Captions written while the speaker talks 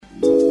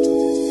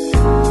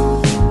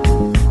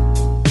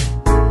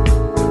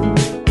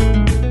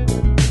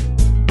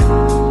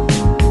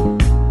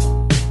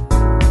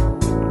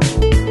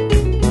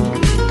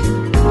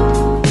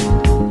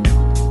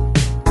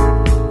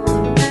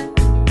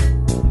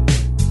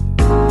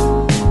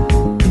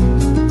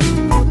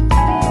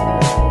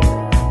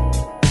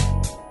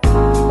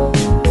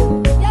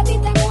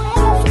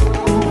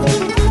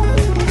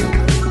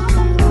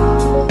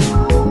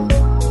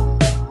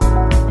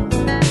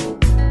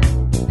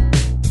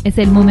Es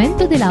el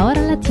momento de la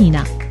Hora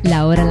Latina.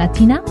 La Hora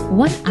Latina,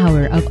 1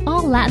 hour of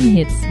all Latin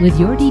hits with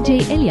your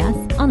DJ Elias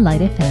on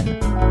Light FM.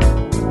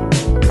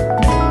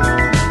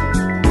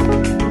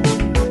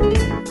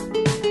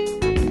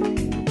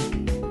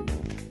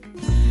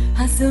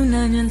 Hace un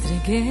año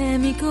entregué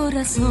mi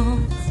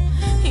corazón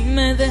y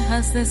me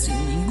dejaste sin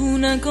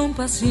ninguna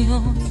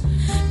compasión.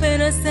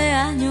 Pero este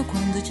año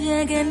cuando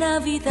llegue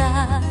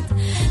Navidad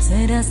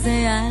serás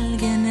de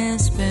alguien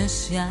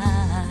especial.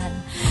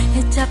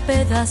 Hecha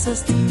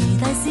pedazos,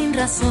 tímida y sin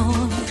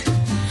razón,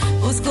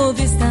 busco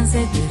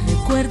distancia y te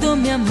recuerdo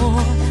mi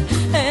amor.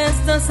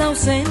 Estás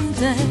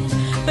ausente,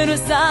 pero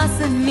estás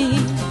en mí.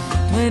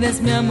 Tú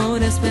eres mi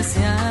amor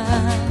especial.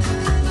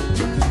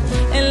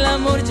 El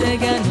amor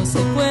llega, no se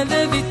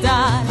puede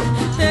evitar.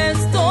 Te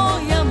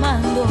estoy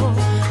amando,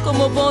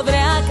 ¿cómo podré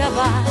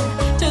acabar?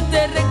 Yo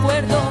te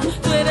recuerdo,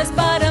 tú eres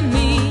para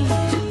mí,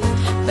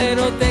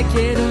 pero te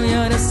quiero y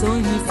ahora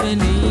soy muy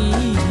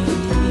feliz.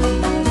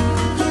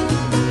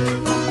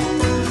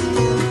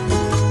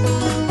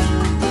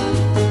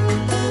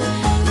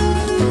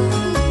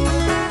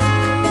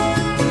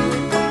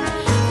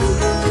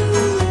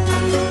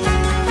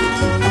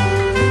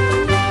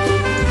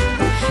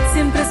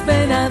 Siempre he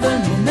esperado el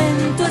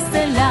momento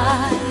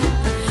estelar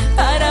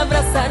para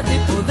abrazarte y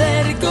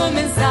poder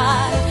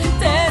comenzar.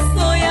 Te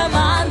estoy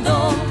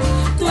amando,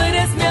 tú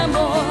eres mi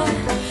amor.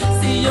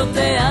 Si yo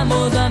te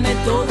amo, dame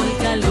todo el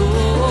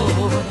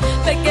calor.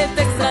 De que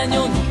te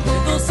extraño no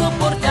puedo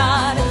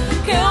soportar,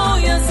 que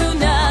hoy hace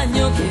un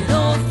año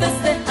quiero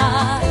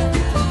festejar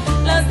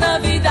las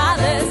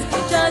navidades que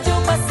ya yo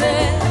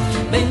pasé.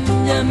 Ven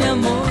ya mi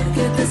amor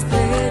que te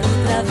espero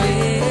otra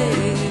vez.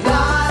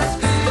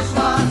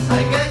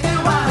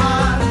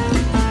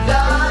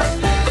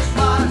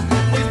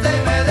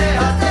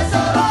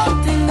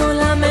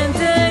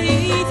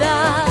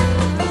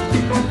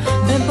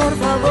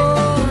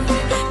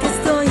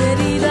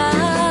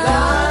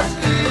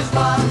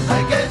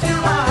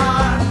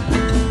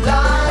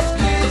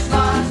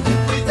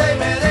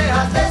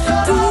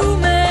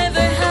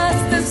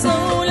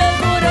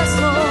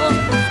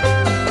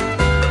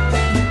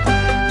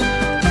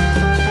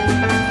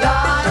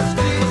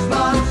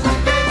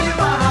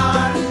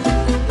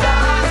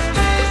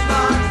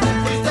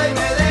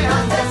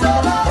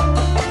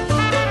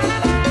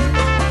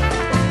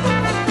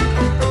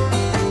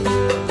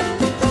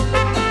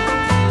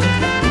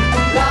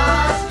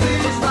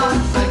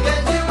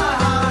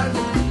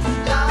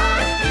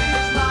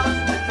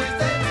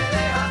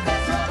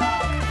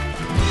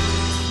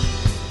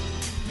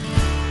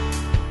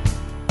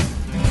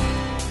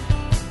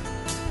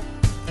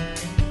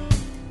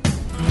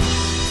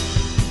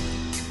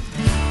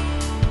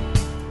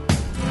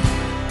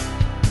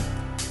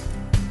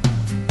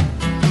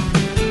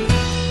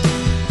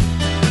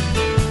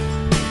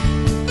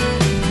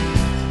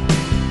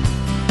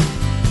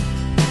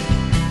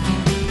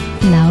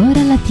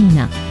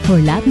 For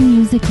Latin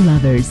music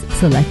lovers,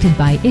 selected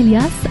by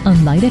Elias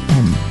on Light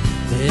FM.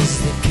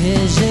 Desde que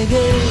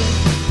llegué,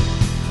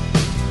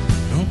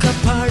 nunca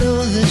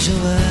paró de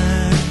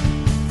llover,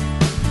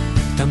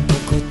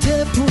 tampoco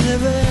te pude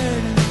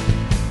ver,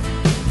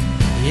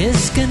 y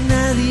es que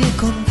nadie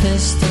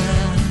contesta.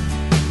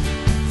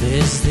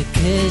 Desde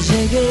que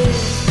llegué,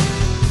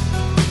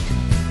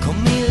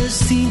 con mi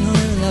destino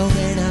en la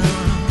hoguera,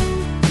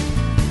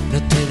 no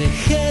te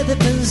dejé de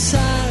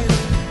pensar,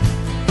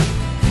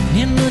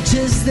 ni en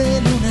noches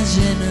de luna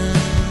llena.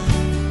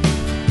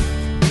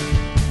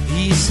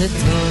 Hice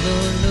todo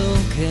lo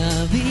que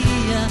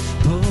había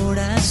por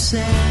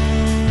hacer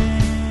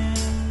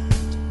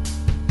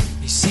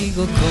y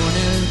sigo con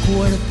el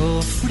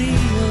cuerpo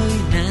frío y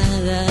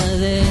nada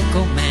de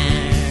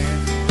comer.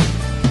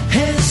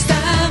 Esta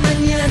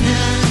mañana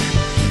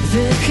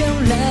dejé a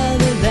un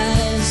lado la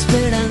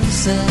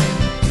esperanza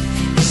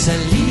y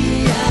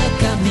salí a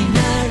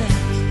caminar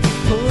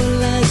por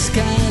las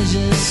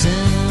calles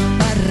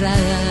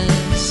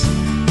embarradas.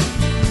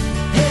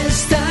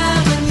 Esta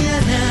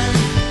mañana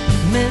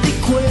me di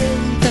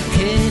cuenta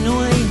que no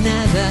hay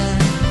nada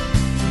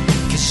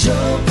que yo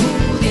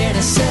pudiera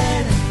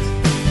hacer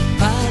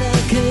para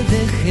que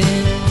deje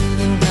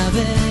de una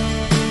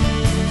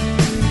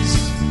vez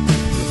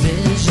de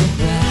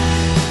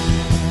llorar.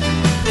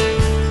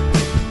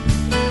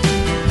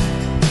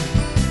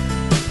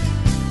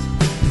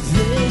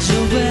 De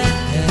llover.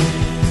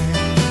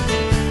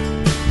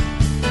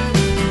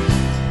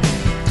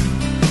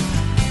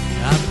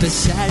 A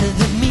pesar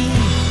de mí,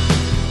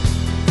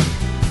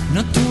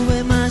 no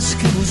tuve más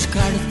que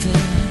buscarte.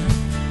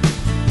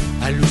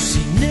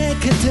 Aluciné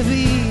que te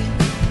vi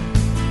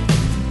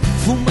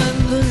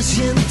fumando en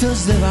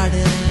cientos de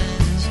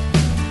bares.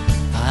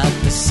 A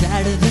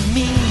pesar de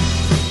mí,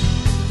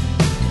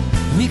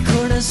 mi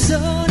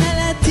corazón ha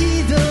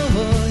latido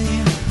hoy,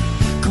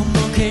 como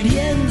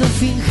queriendo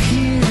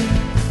fingir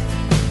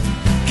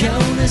que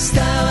aún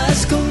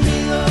estabas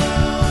conmigo.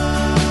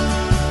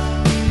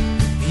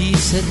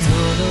 Hice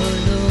todo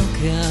lo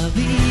que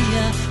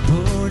había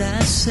por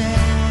hacer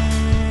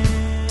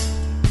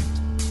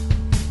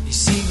y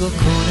sigo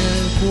con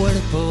el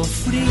cuerpo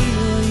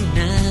frío y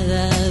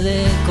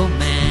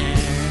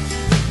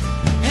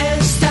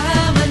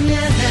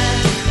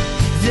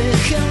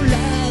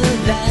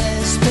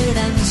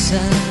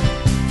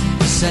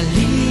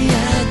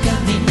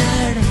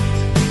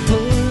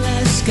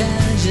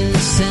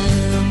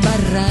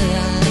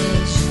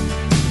embarradas.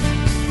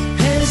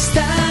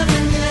 Esta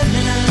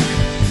mañana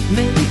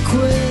me di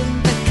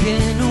cuenta que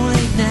no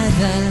hay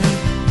nada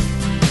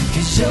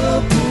que yo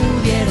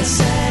pudiera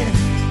hacer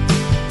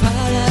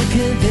para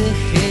que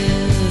deje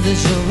de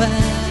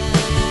llover.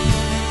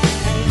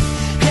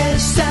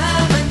 Esta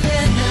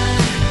mañana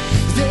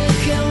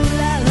dejé a un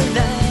lado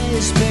la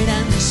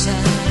esperanza,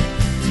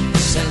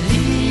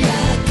 salí a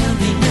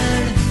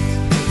caminar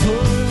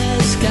por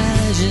las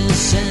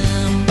calles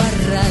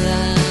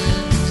embarradas.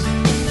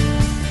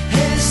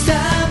 Esta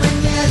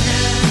mañana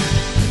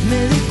me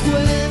di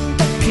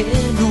cuenta que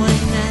no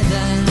hay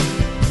nada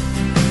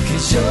que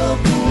yo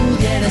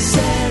pudiera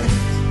hacer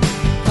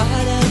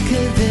para que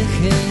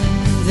deje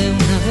de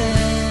una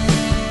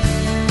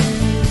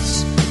vez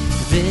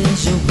de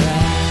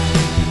llover.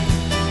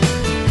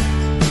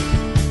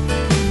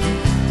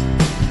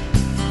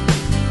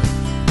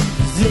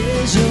 De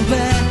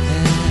llover.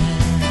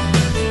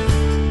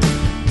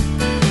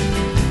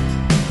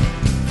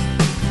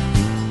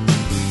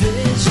 De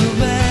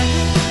llover.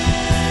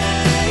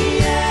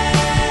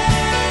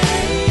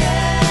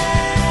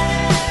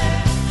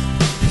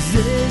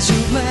 De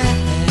llover.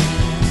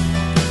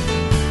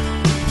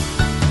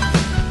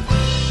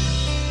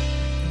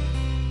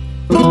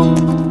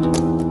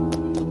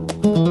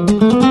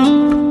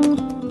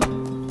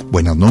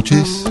 Buenas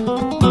noches,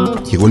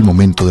 llegó el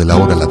momento de la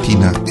Hora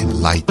Latina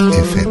en Light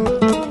FM.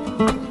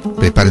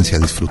 Prepárense a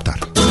disfrutar.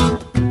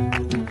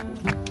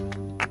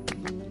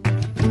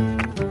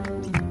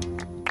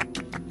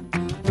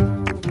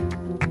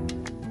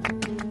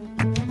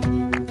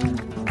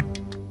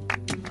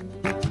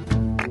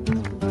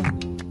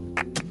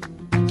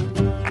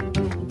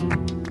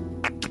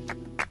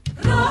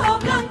 Rojo,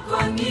 blanco,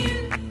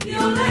 añil,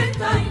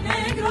 violeta y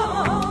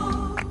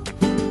negro,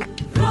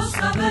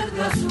 rosa,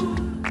 verde,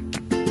 azul,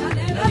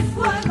 canela y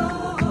fuego.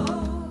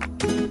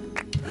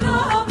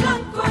 Rojo,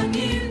 blanco,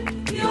 añil,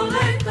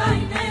 violeta y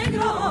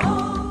negro,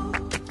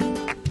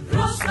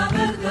 rosa,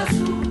 verde,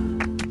 azul,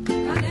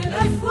 canela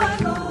y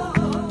fuego.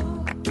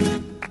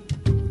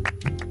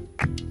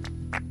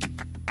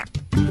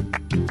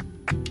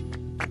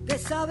 Que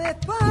sabes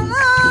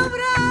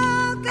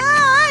palabras que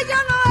yo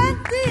no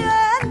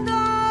entiendo.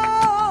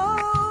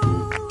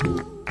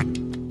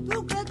 Tú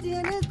que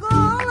tienes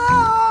colores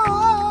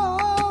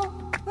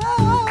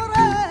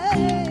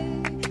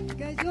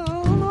que yo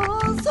no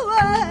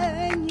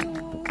sueño.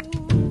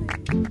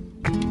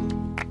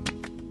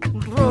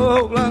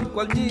 Rojo, blanco,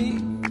 añil,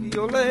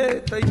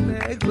 violeta y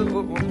negro,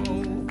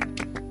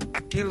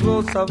 y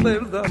rosa,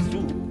 verde,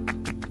 azul,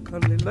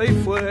 canela y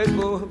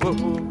fuego.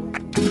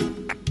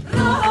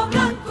 Rojo,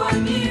 blanco,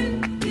 añil,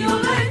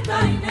 violeta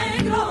y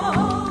negro,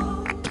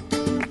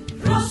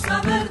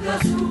 rosa, verde,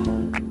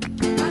 azul,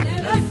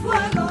 canela y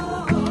fuego.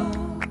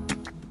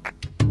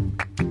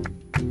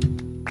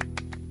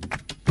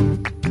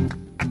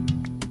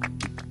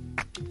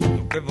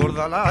 Tú que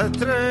borda la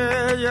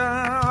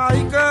estrella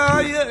y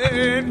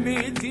cae en mi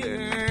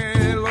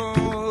cielo,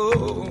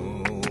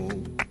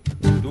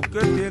 tú que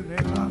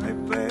tienes la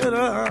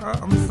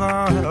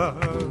esperanza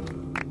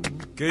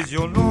que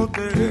yo no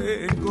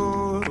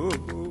tengo.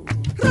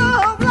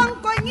 Rojo,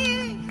 blanco,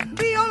 añil,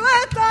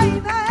 violeta y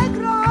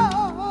negro,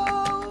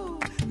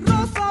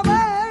 rosa,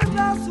 verde,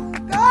 azul,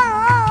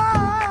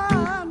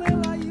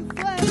 canela y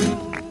fuego.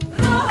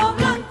 Rojo,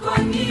 blanco,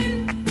 añil,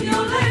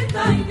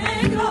 violeta y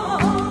negro,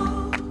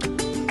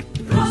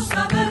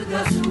 rosa, verde,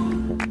 azul,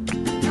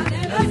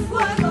 canela y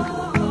fuego.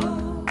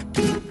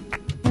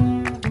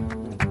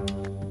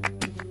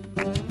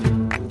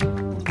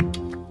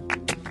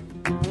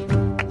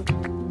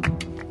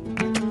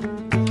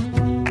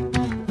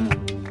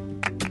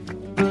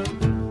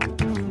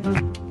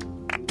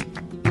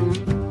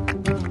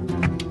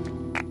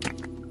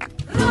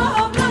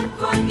 Rojo,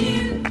 blanco,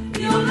 añil,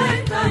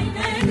 violeta y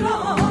negro,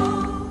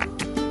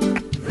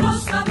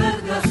 rosa,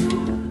 verde,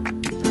 azul,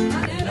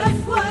 canela y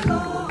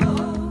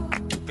fuego.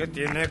 Que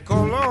tiene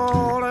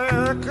colores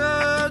que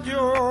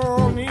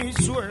yo ni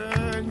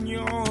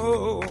sueño.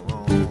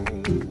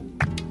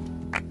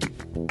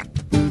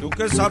 Tú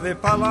que sabes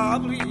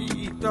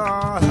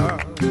palabritas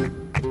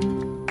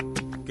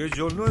que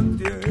yo no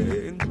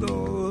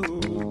entiendo.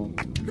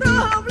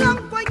 Rojo,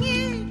 blanco,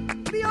 añil,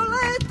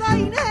 violeta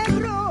y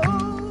negro,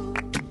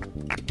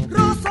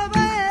 rosa,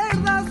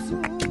 verde,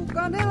 azul,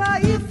 canela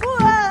y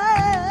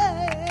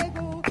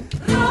fuego.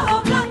 Rojo,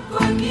 blanco,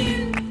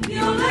 añil,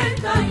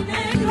 violeta y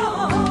negro,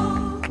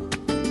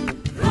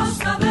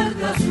 rosa,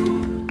 verde,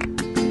 azul,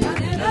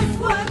 canela y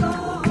fuego.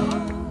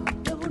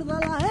 Que borda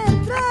las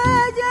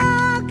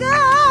estrellas que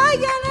hay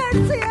en el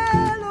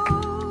cielo.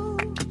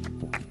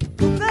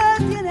 Tú que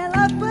tienes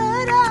la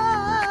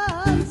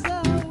esperanza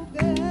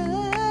que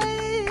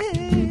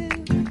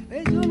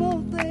yo no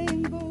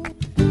tengo.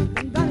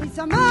 Linda y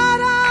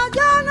Samara,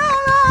 yo no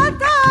la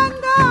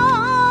tengo.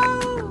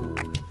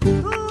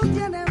 Tú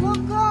tienes los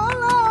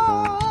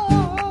colores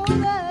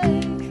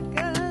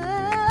que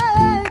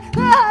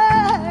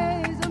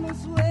yo no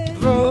sueño.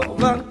 Rojo,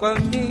 blanco,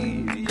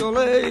 añil,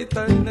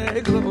 violeta y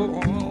negro,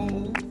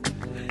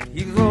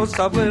 y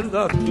rosa, verde,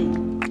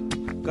 azul,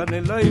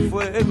 canela y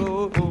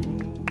fuego.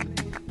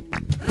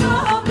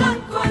 Rojo,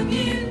 blanco,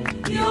 añil,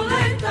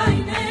 violeta y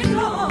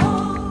negro,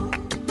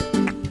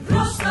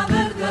 rosa,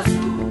 verde,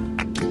 azul,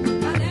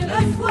 canela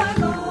y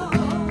fuego.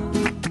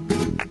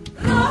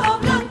 Rojo,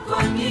 blanco,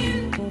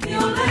 añil,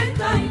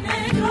 violeta y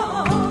negro,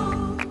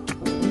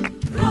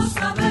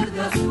 rosa, verde,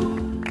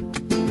 azul,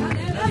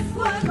 canela y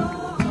fuego.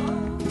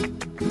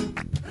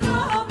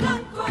 Rojo,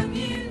 blanco,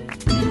 añil,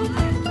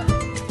 violeta.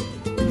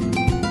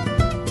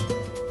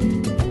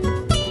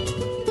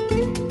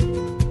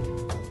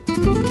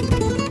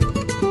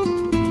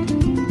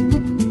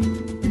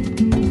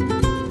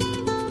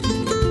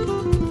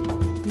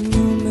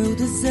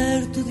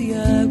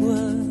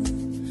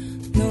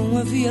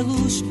 Havia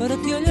luz para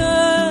te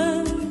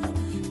olhar,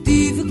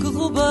 tive que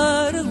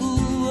roubar a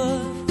lua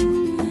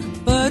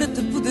para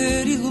te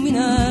poder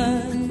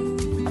iluminar.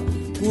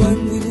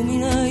 Quando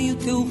iluminei o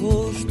teu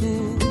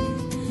rosto,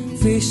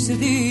 fez-se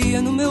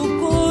dia no meu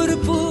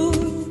corpo.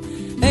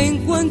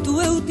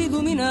 Enquanto eu te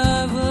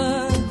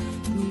iluminava,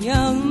 minha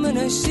alma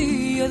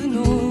nascia de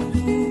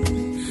novo.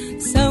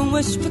 São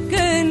as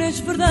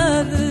pequenas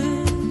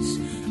verdades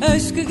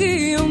as que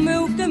guiam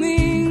meu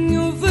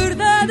caminho,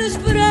 verdades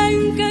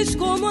brancas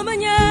como a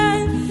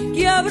manhã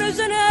que abre a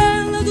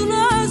janela do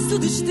nosso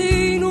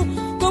destino,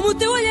 como o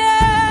teu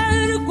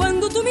olhar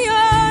quando tu me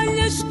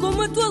olhas,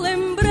 como a tua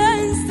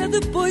lembrança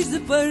depois de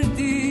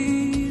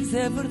partires.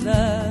 É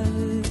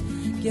verdade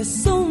que a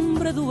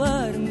sombra do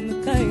ar me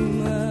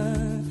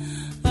queima.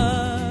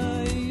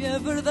 Ai, é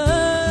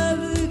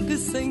verdade que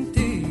sem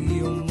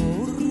ti eu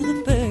morro de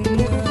pena.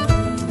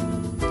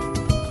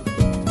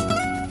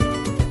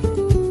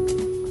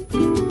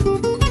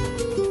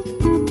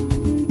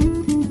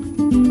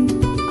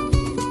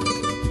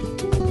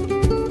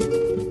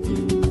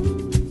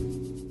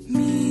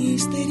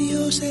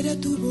 Era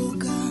tu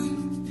boca,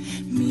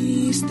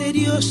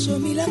 misterioso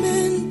mi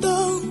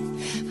lamento.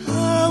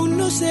 Aún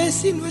no sé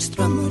si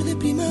nuestro amor de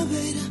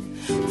primavera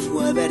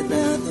fue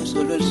verdad o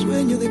solo el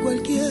sueño de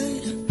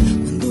cualquiera.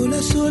 Cuando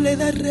la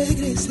soledad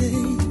regresé,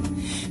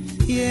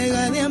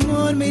 ciega de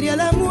amor me iré a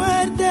la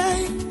muerte.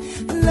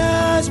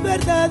 Las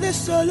verdades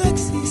solo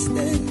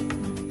existen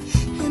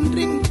en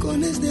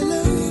rincones de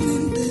la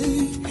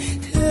mente.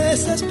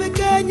 Esas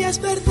pequeñas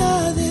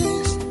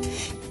verdades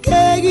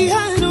que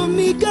guiaron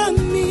mi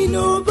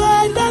camino,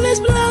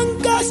 verdades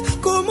blancas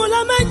como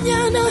la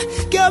mañana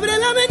que abre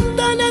la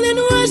ventana de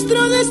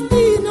nuestro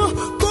destino,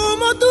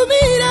 como tu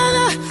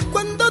mirada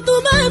cuando tú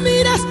me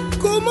miras,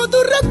 como tu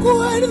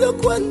recuerdo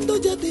cuando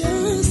ya te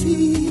has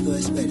ido.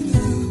 Es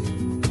verdad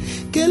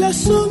que la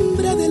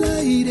sombra del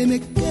aire me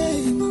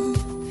quema.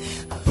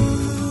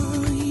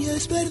 Ay,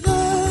 es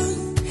verdad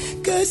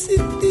que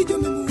sin ti yo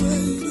me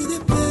muero de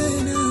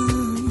pena.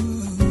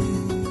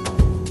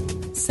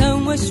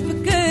 São as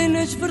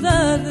pequenas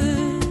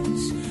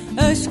verdades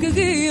as que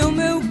guiam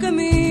meu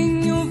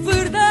caminho,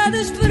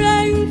 verdades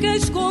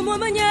brancas como a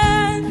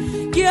manhã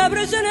que abre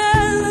a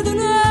janela do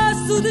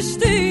nosso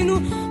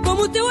destino,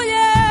 como o teu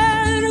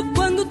olhar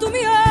quando tu me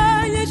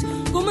olhas,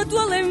 como a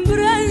tua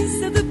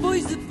lembrança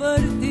depois de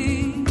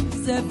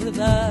partires. É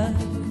verdade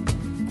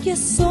que a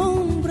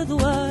sombra do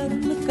ar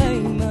me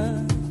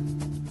queima.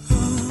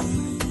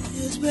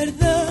 Ay, es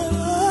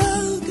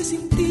verdad que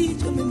sin ti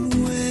yo me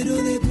muero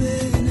de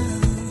pena.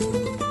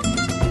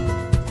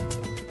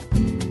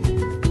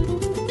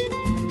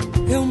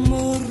 Eu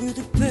morro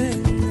de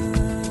pena.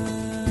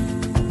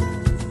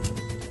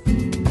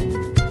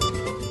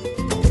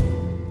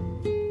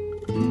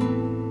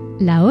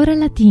 La Hora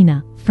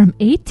Latina, from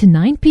 8 to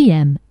 9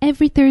 p.m.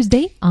 every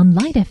Thursday on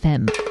Light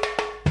FM.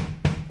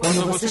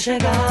 Quando você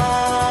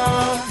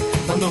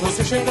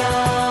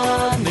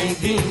chegar,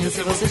 neguinho,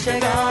 se você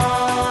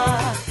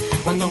chegar,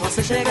 quando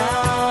você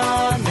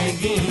chegar,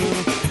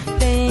 neguinho.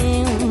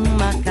 Tem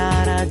uma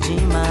cara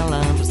de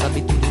malandro,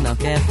 sabe tudo, não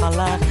quer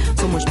falar.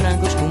 Somos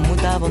brancos com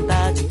muita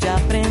vontade de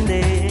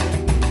aprender.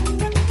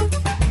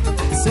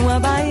 Sua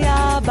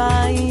Bahia,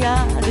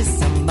 Bahia de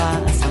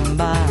samba,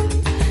 samba.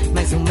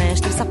 Mas o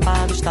mestre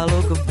safado está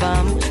louco,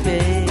 vamos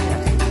ver.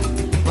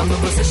 Quando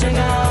você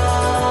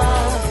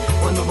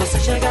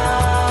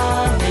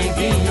chegar,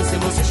 neguinho, se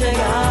você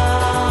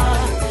chegar,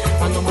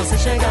 quando você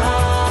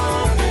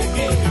chegar,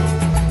 neguinho.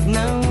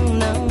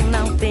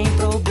 Não tem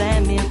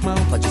problema, irmão,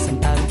 pode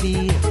sentar o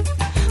dia.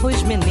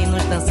 Os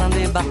meninos dançando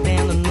e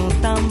batendo no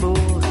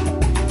tambor.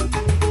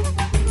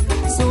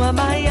 Sua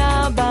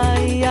Bahia,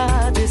 Bahia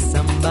de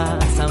samba,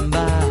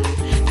 samba.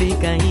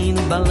 Fica aí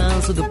no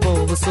balanço do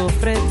povo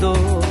sofredor.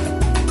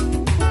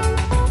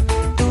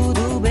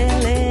 Tudo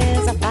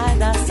beleza, vai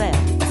dar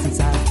certo. Assim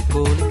sabe,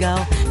 ficou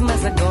legal.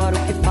 Mas agora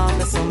o que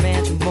falta é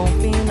somente um bom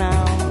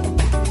final.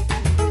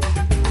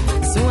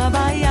 Sua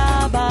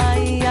Bahia,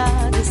 Bahia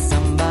de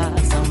samba,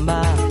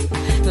 samba.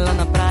 Lá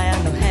na praia,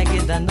 no reggae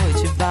da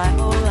noite vai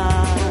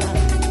rolar.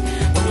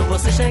 Quando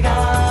você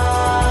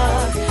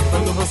chegar,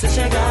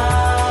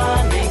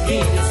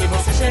 neguinho, se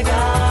você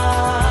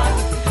chegar,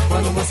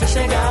 quando você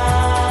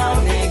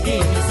chegar,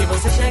 neguinho, se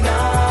você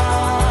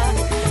chegar,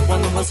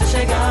 quando você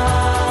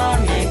chegar,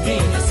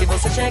 neguinho, se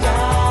você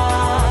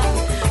chegar,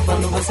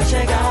 quando você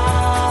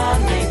chegar,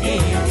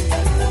 neguinho.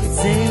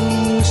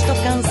 Eu estou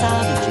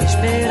cansado de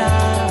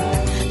esperar.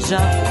 Já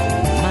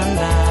vou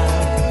mandar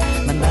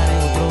em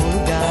outro lugar.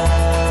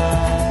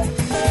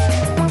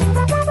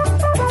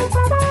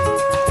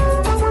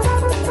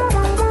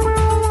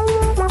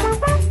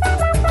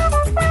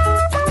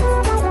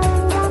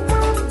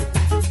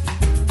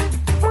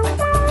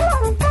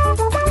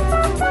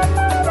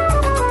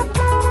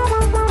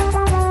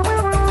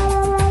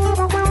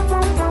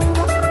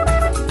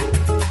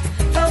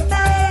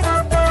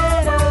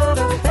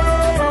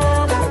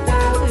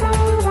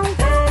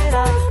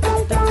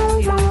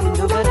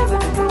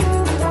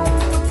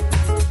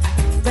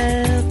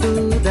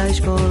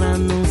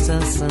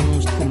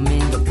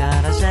 Comendo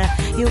acarajé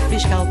e o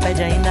fiscal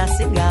pede ainda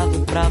cigarro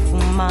pra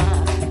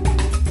fumar.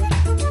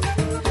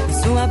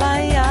 Sua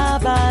Bahia,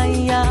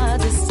 Bahia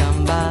de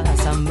samba,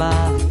 samba.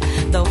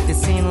 Da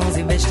oficina os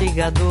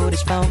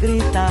investigadores vão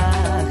gritar.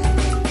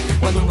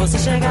 Quando você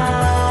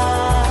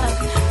chegar,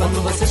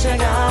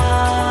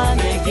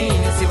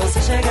 neguinho, se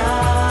você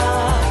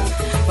chegar.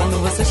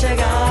 Quando você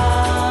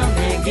chegar,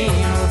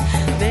 neguinho.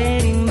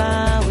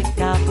 Berimbau e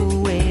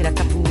capoeira,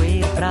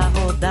 capoeira pra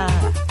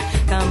rodar.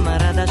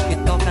 Camaradas que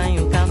tocam e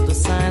o canto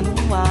sai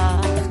no ar.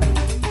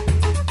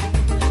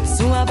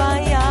 Sua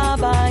Bahia,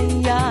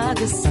 Bahia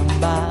de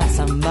samba,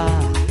 samba.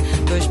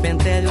 Dois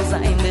pentelhos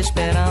ainda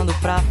esperando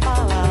pra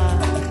falar.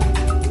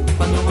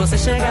 Quando você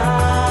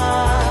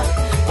chegar,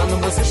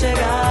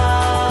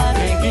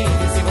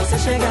 neguinho, se você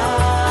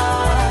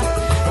chegar.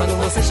 Quando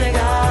você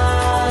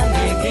chegar,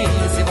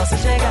 neguinho, se você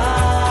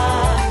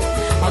chegar.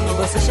 Quando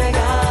você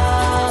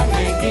chegar,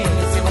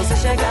 neguinho, se você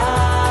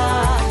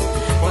chegar.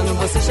 Quando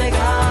você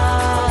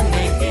chegar,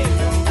 neguinho.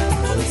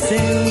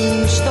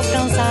 Eu estou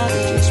cansado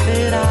de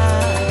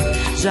esperar.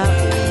 Já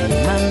vou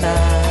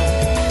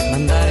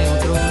mandar em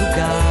outro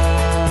lugar.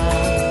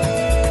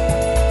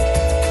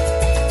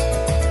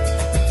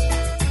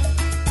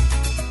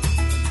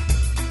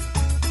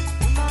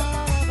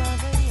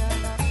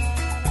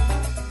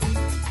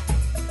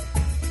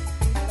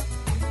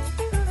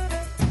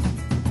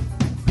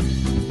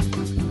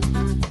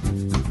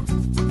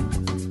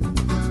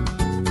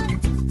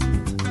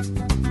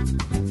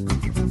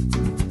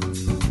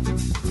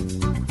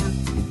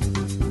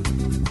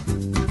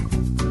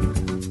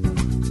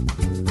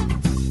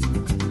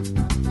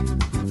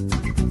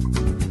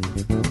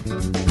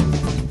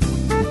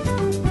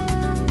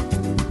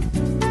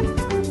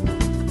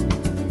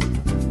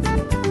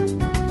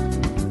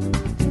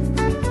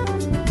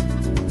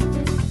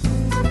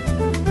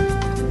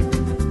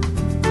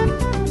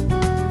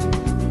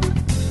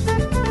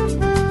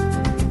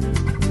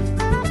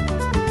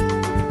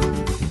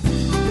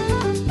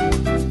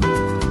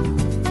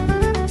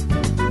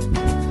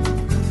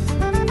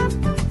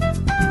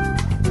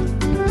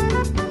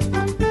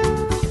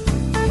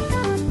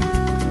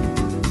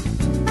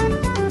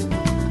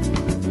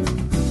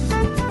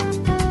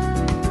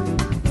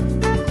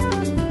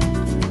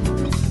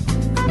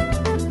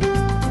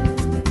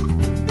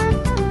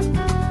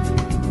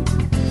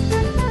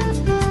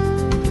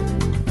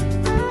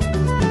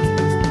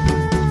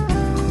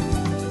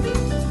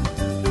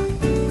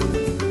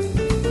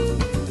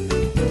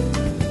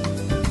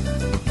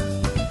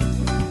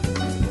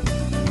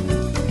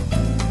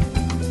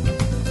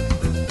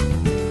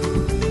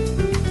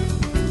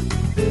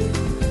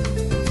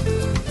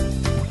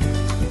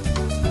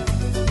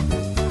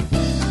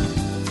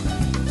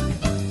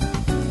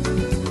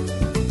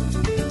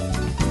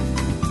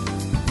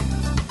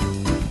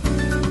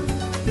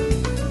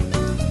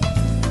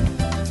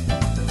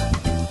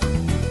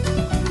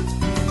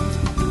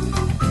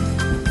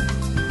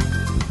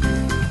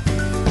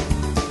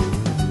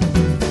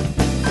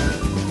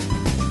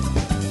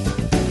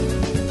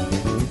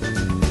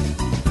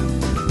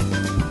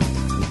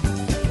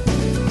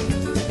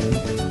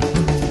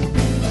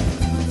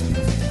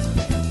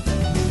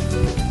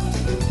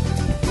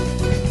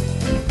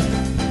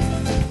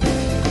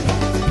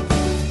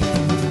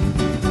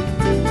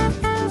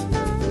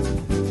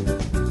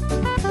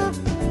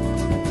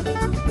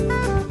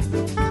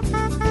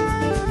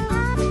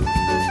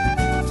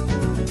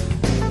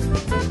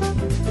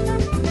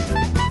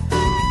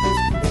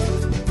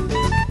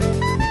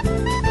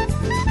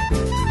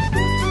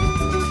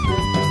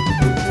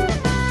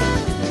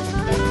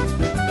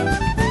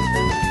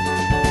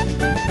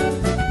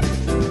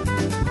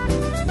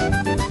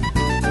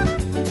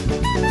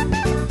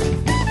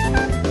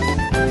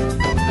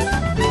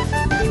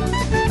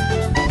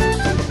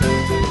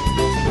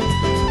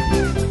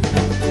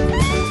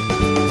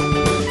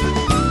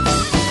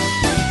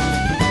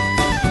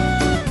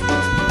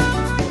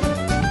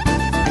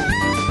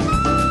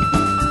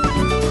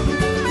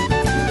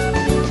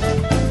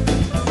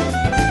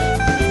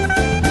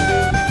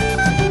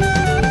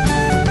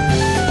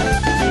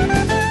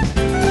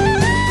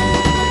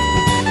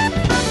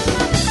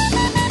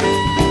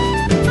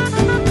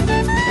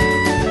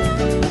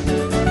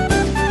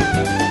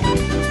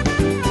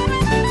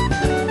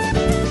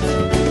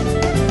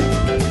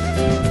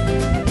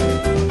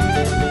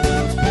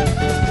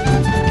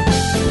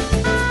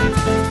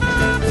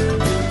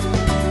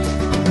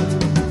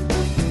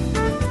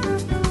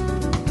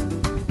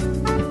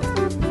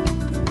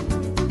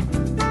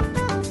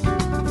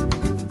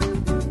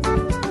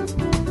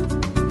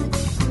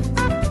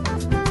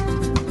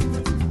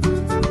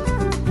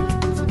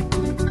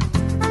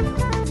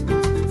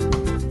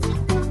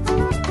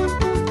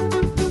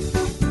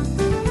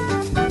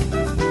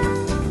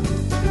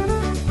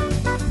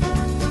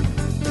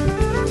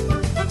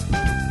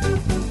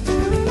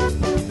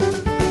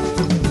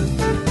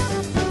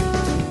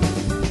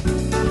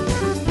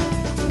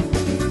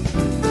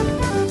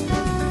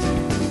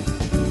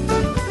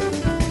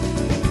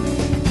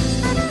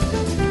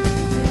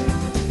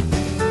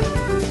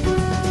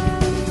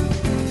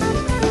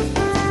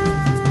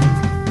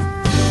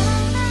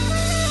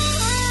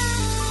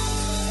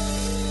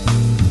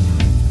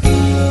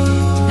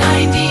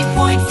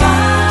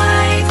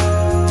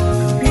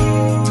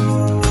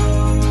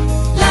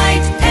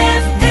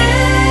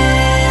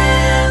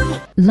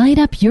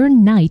 up your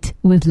night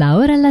with La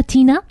Hora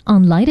Latina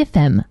on Light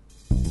FM.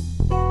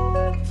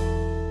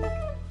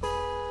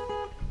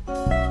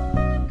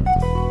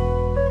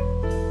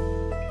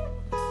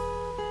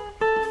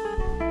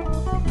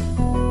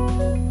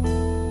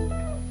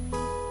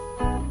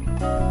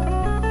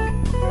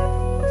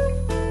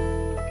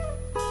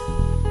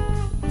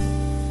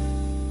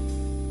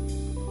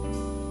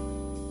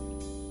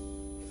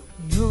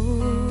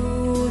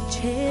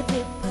 Noche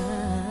de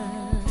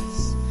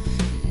paz,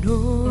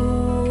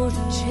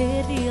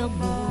 noche de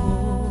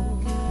amor,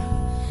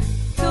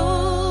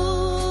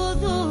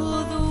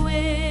 todo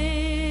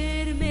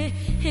duerme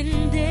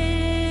en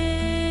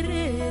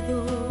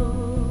derredor,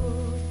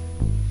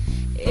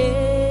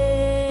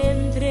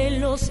 entre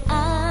los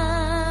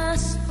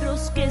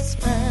astros que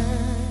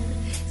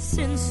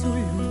esparcen su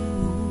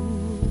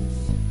luz,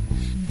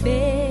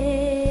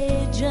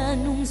 bella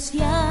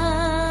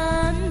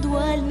anunciando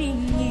al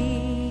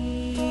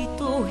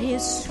niñito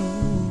Jesús.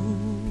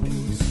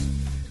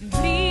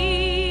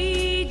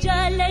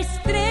 Brilla la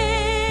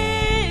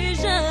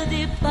estrella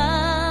de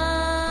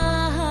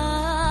paz,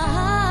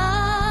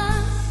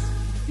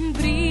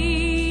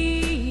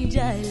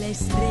 brilla la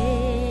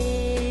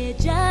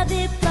estrella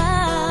de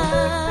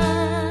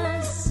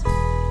paz.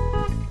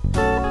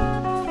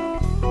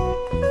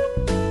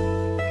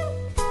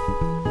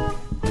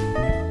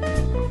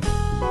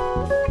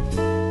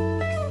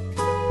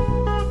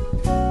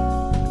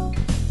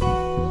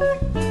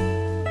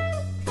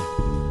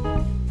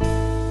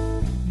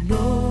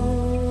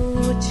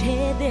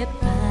 Noche de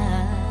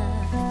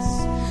paz,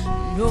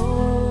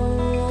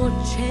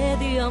 noche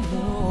de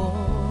amor.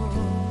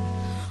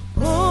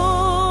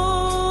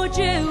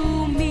 Oye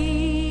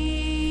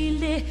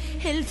humilde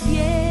el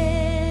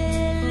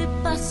fiel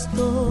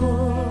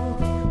pastor,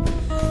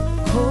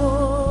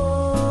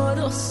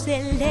 coros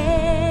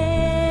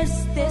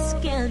celestes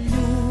que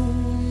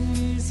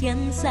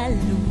anuncian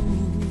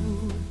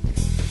salud,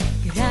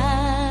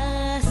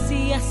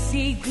 gracias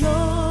y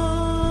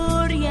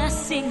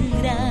glorias en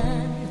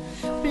gran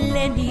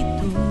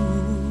plenitud,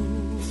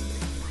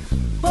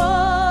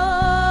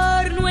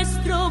 por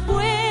nuestro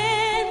buen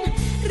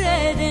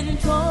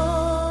Redentor,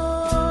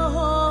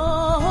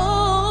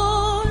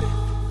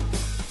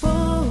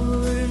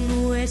 por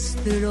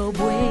nuestro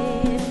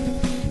buen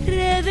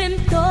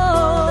Redentor.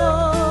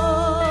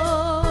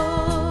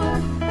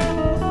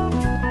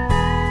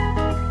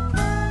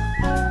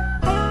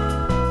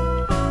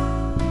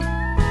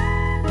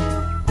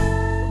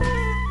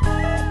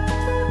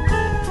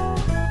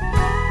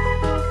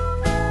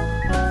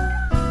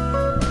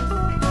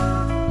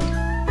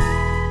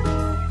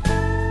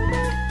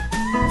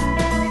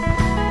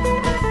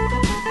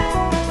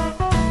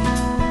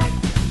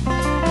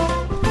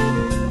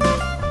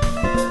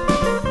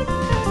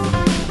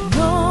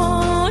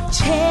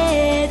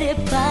 Noche de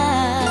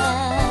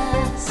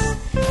paz,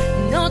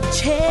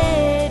 noche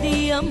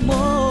de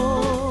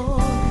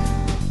amor.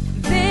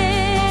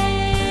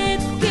 Ved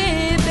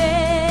qué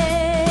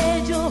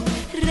bello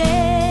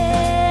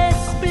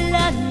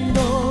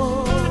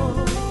resplandor,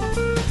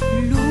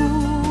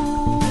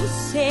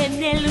 luz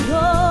en el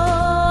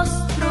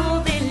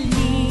rostro del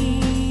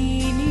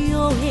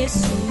niño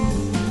Jesús,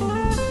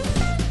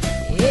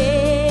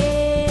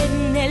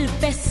 en el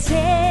pesebre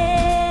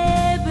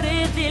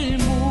del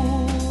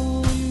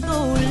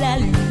mundo la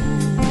luz,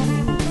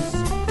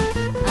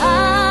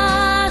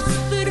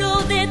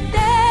 astro de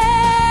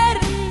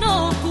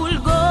eterno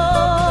fulgor,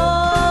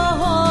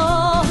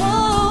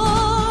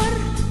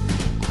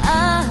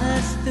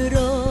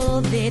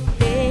 astro de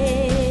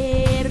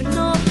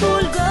eterno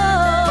fulgor,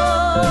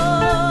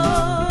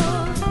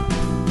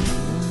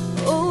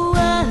 oh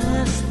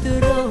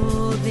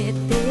astro de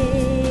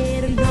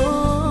eterno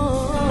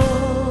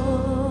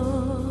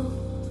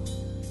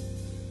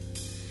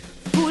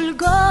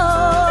fulgor.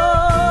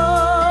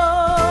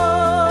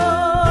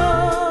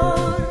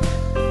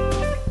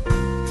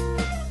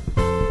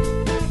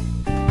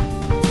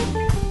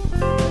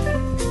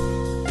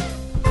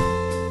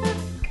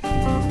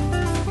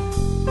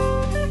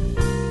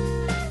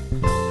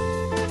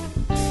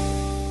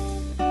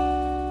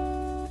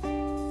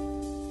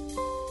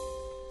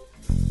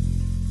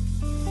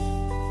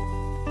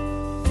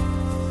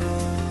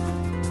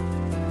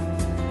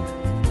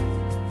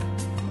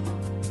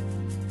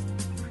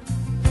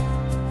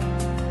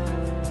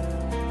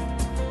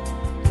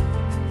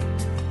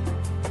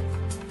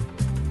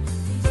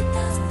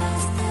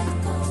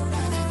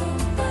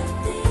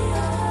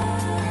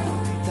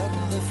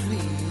 Gritando de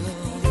frío,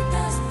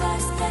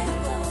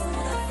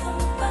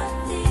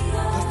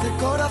 este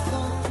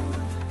corazón,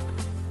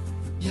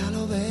 ya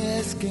lo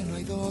ves que no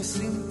hay dos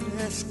sin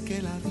tres,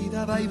 que la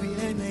vida va y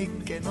viene y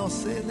que no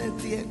se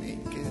detiene, y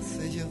qué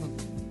sé yo.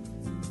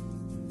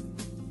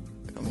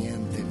 Pero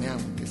miénteme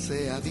aunque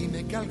sea,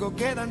 dime que algo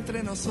queda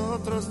entre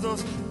nosotros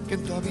dos, que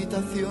en tu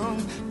habitación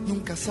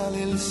nunca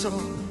sale el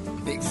sol,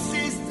 ni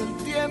existe el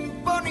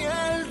tiempo ni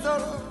el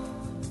dolor.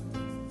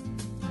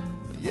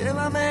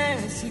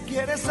 Llévame si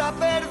quieres a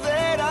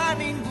perder a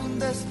ningún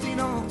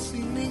destino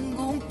sin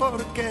ningún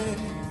porqué.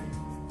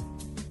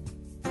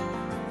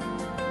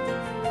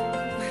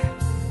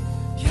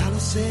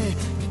 sé,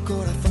 mi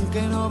corazón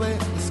que no ve,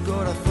 es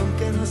corazón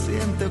que no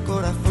siente, o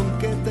corazón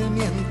que te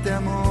miente,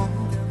 amor.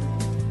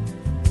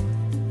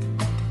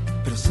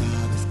 Pero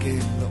sabes que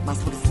en lo más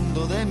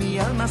profundo de mi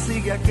alma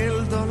sigue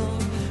aquel dolor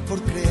por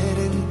creer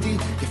en ti,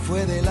 que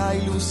fue de la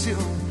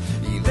ilusión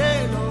y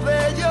de lo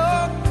bello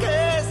que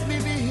es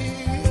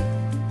vivir.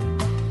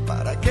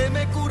 ¿Para qué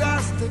me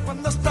curaste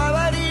cuando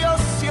estaba herido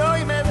si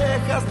hoy me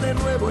dejas de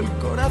nuevo el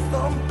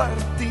corazón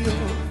partido?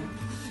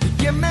 ¿Y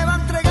quién me va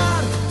a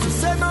entregar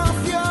sus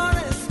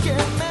emociones?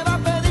 ¿Quién me va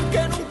a pedir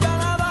que nunca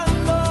la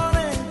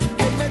abandone?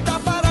 ¿Quién me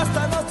tapará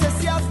esta noche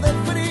si hace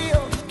frío?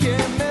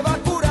 ¿Quién me va a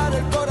curar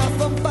el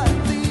corazón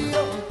partido?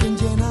 ¿Quién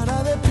llenará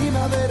de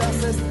primaveras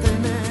este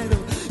enero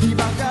y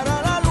bajará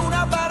la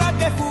luna para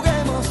que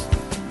juguemos?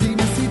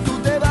 Dime si tú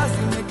te vas,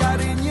 dime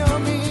cariño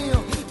mío,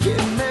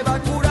 ¿quién me va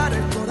a curar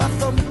el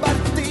corazón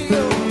partido?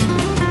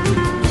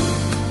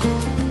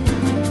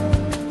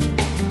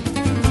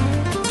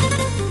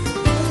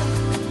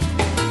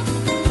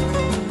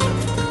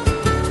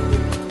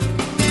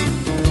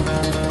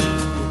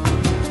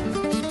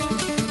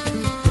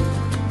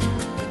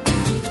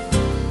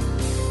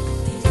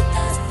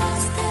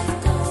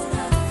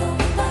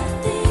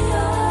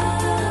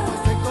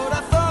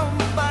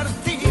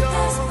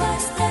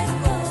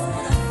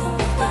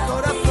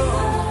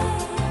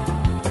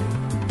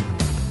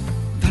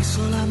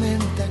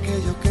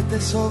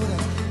 Sobra,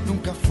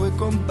 nunca fue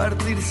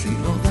compartir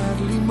sino dar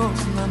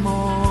limosna,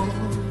 amor.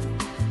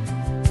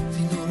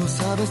 Si no lo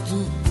sabes tú,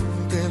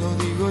 te lo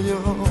digo yo.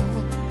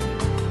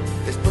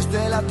 Después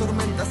de la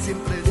tormenta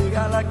siempre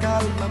llega la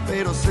calma,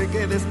 pero sé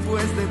que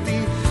después de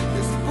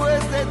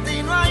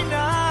ti no hay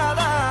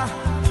nada.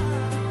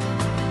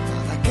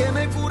 ¿Para qué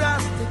me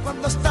curaste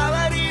cuando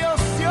estaba herido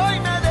si hoy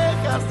me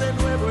dejas de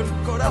nuevo el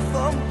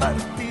corazón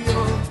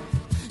partido?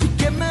 ¿Y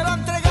quién me va a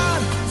entregar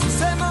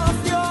sus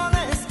emociones?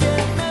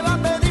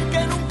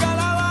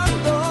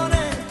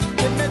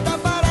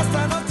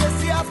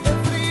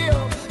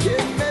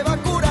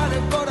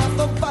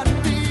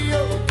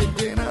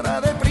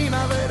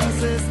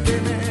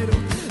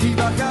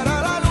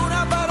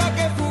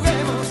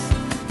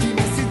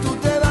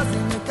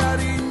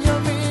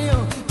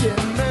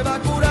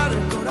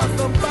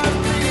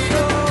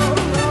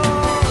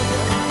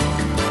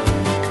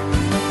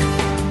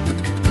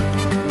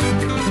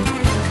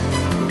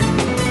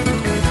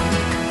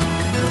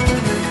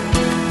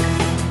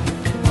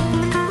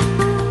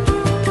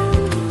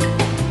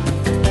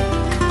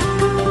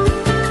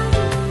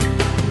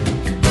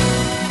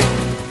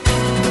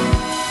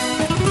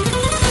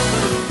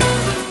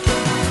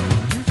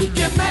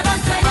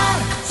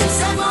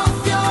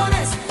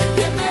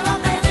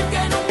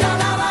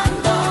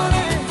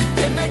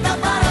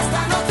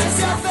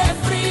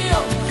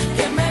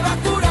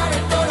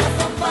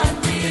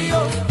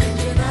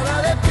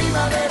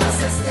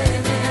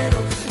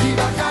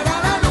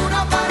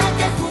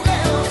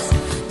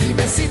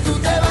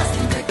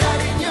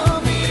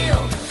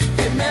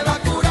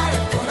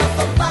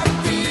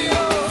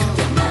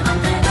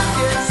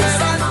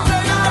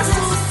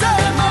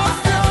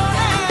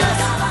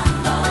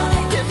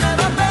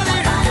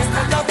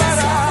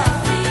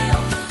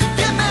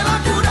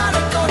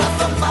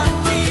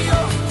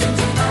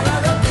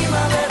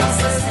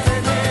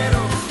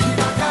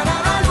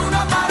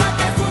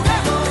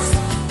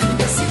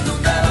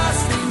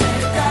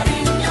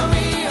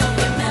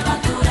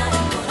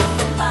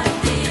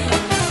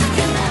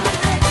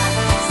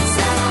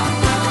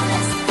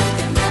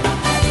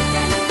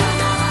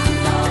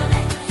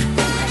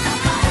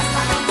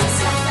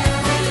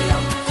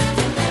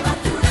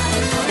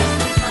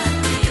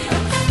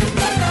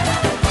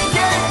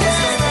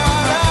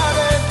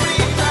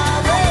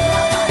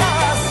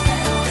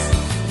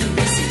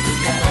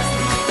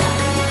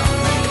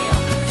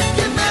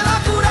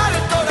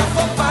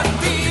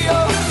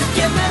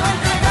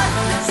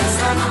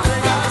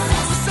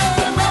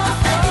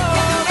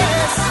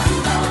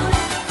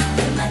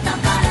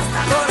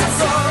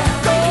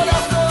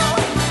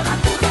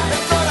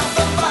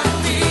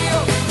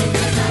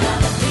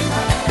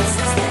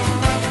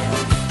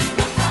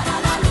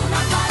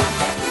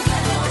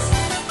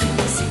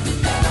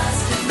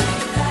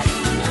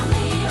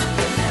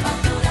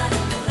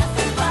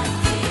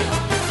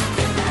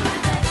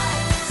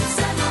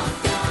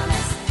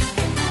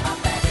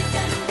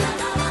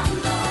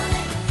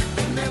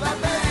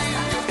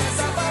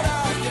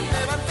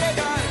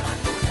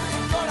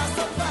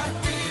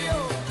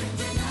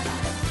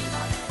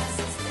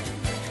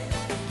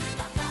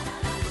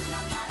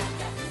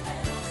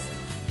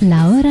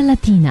 La Hora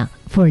Latina,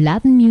 for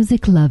Latin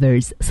music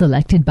lovers,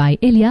 selected by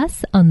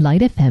Elias on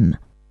Light FM.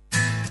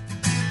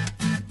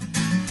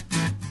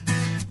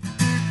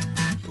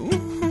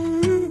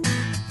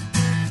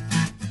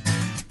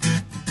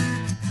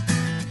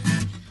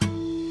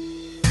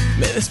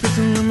 Me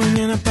despierto en la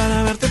mañana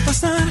para verte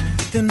pasar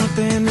y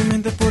tenerte en mi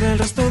mente por el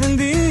resto del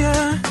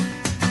día.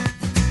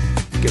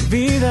 Qué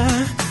vida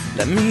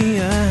la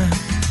mía.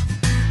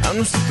 Aún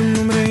no sé tu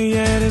nombre y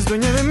ya eres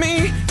dueña de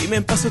mí. Y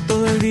me paso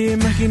todo el día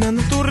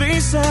imaginando tu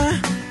risa.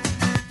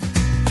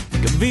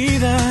 Qué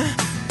vida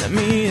la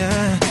mía.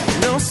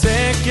 No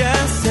sé qué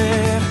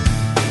hacer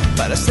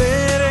para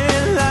ser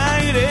el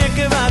aire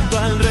que va a tu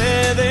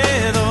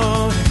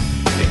alrededor,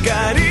 que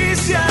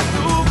acaricia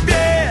tu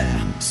piel.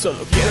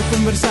 Solo quiero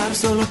conversar,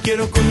 solo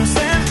quiero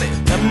conocerte.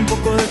 Dame un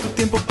poco de tu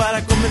tiempo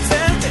para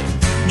convencerte.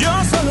 Yo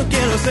solo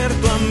quiero ser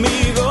tu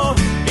amigo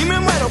y me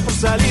muero por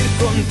salir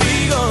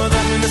contigo.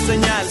 Dame una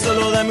señal,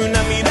 solo dame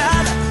una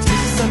mirada. Si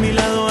estás a mi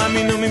lado, a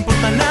mí no me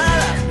importa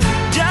nada.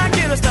 Ya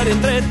quiero estar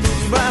entre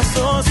tus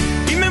brazos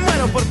y me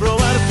muero por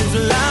probar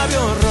tus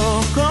labios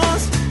rojos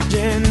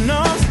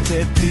llenos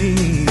de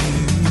ti.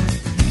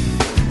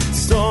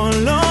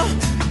 Solo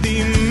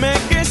dime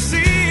que sí.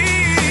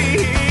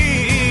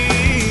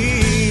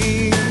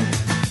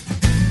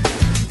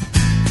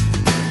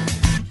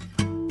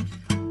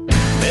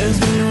 Me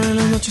desvelo en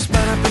las noches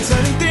para pensar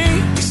en ti,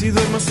 y si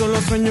duermo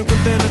solo sueño con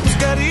tener tus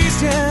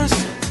caricias.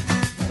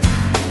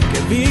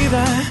 Qué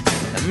vida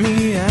la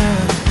mía.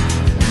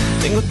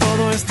 Tengo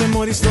todo este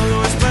amor y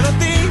solo es para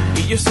ti,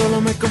 y yo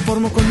solo me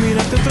conformo con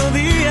mirarte otro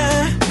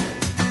día.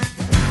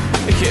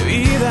 Qué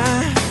vida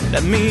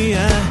la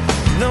mía.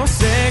 No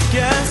sé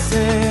qué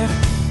hacer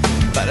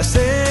para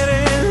ser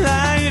el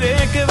aire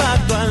que va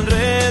a tu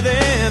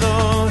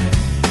alrededor,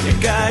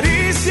 que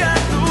acaricia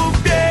tu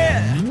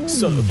piel.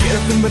 Solo quiero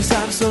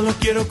conversar, solo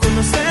quiero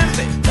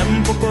conocerte. Dame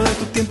un poco de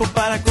tu tiempo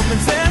para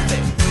convencerte.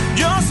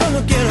 Yo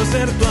solo quiero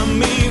ser tu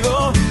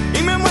amigo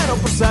y me muero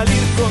por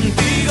salir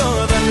contigo.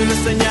 Dame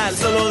una señal,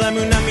 solo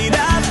dame una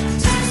mirada.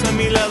 Si estás a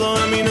mi lado,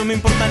 a mí no me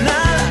importa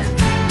nada.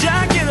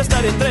 Ya quiero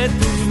estar entre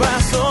tus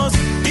brazos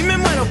y me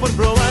muero por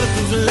probar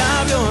tus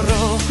labios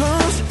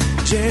rojos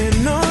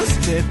llenos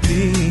de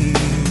ti.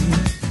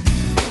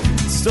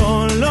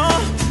 Solo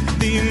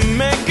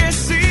dime que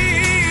sí.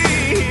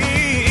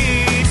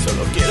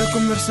 Solo quiero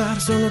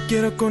conversar, solo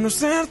quiero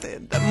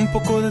conocerte. Dame un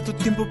poco de tu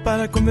tiempo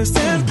para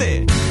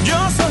convencerte. Yo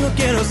solo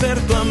quiero ser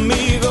tu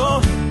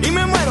amigo y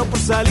me muero por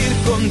salir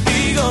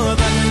contigo.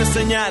 Dame una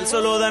señal,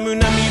 solo dame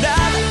una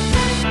mirada.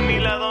 A mi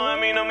lado, a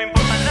mí no me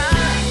importa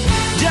nada.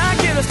 Ya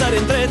quiero estar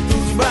entre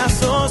tus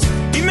brazos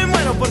y me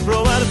muero por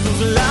probar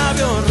tus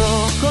labios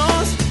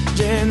rojos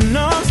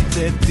llenos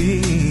de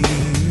ti.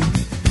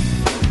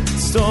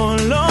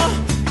 Solo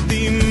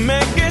dime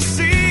que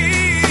sí.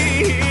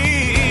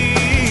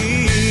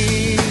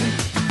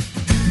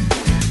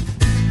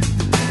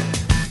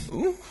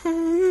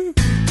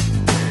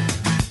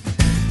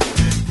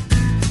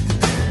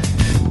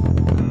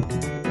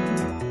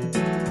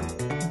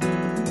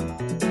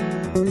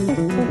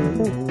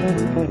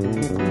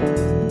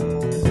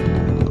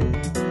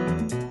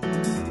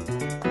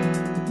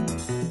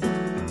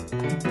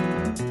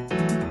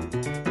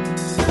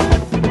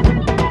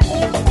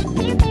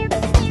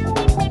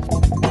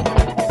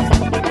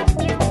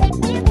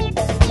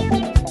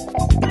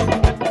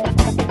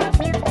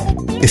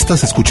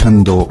 Estás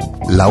escuchando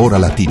La Hora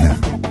Latina,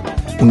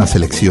 una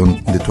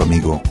selección de tu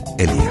amigo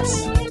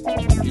Elias.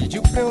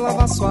 Pediu pra eu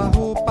lavar sua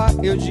roupa,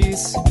 eu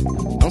disse,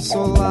 não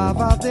sou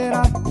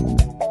lavadeira.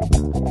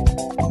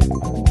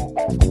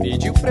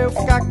 Pediu pra eu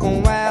ficar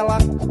com ela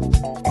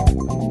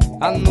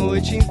a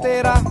noite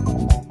inteira.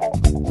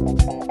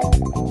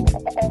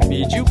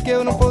 Pediu que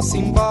eu não fosse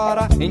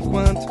embora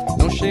enquanto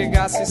não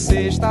chegasse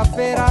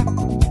sexta-feira.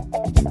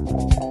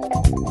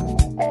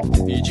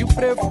 Pediu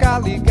pra eu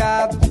ficar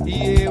ligado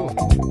e eu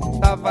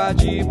tava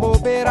de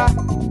bobeira.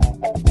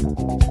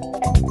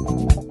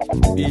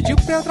 Pediu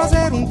pra eu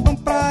trazer um pão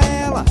pra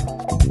ela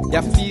e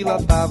a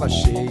fila tava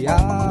cheia.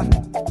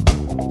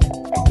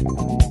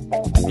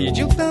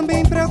 Pediu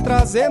também pra eu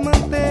trazer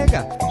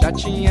manteiga, já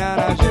tinha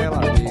na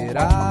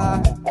geladeira.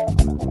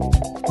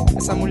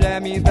 Essa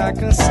mulher me dá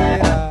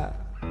canseira.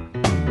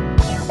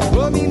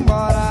 Vou-me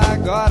embora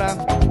agora,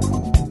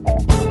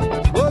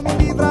 vou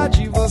me livrar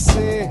de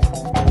você.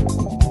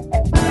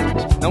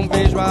 Não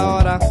vejo a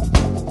hora,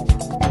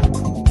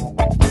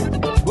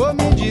 vou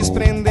me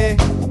desprender.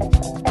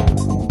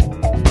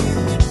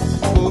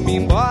 Vou-me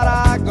embora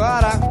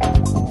agora,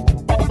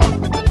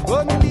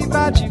 vou me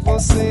livrar de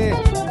você.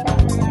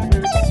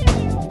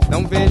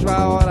 Não vejo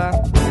a hora,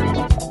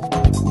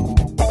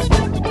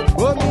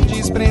 vou me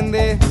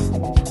desprender.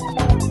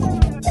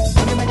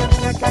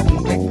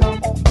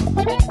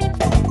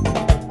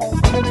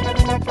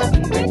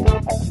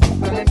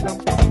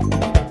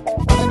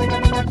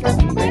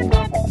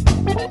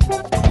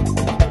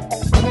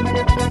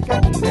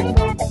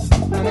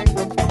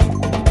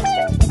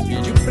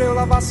 Pediu pra eu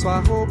lavar sua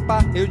roupa,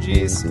 eu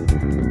disse,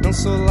 não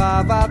sou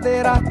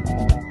lavadeira.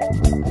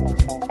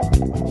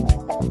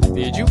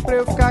 Pediu pra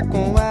eu ficar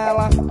com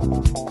ela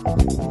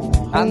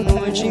a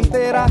noite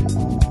inteira.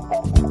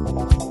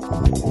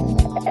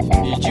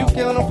 Pediu que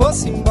eu não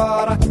fosse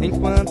embora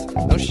enquanto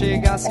não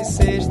chegasse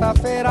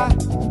sexta-feira.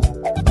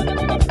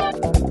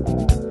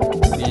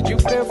 Pediu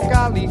pra eu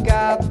ficar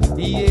ligado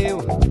e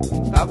eu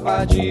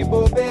tava de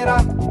bobeira.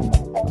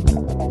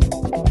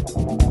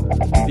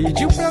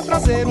 Pediu pra eu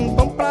trazer um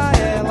pão pra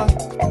ela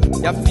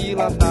e a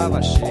fila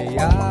tava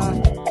cheia.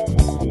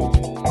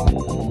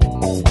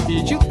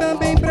 Pediu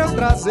também pra eu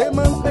trazer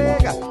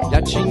manteiga,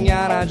 já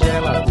tinha na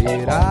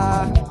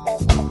geladeira.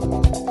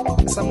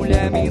 essa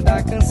mulher me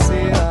dá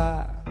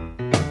canseira.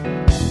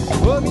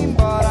 Vou me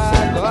embora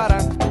agora,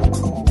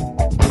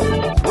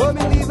 vou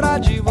me livrar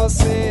de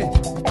você.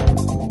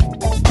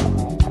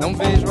 Não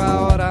vejo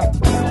a hora,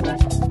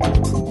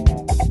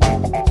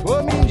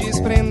 vou me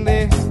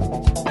desprender.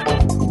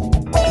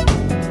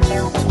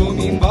 Vou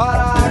me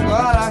embora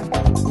agora,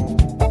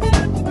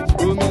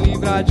 vou me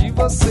livrar de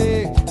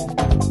você.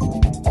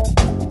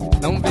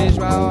 Não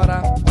vejo a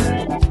hora,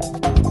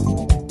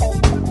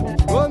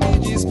 vou me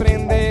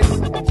desprender.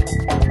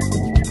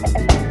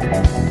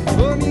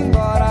 Vou me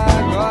embora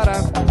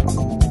agora,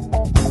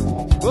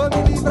 vou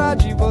me livrar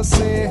de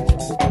você.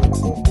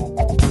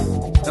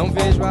 Não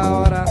vejo a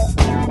hora,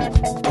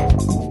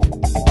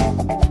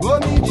 vou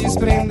me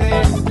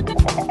desprender.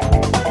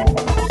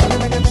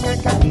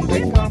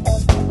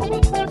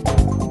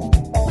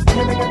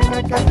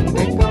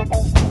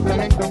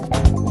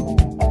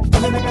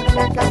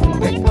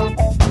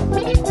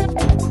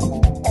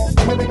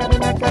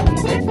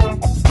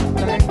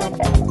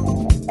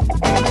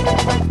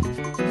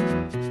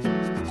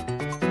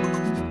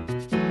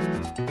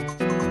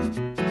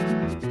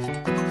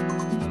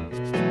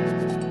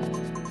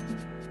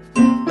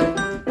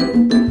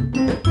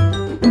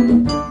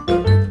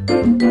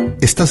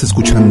 Estás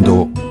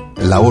escuchando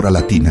La Hora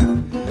Latina,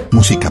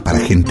 música para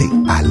gente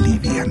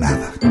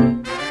alivianada.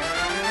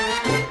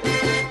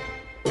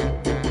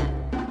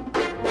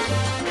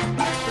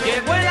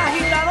 Llegó el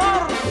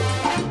agitador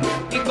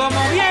y como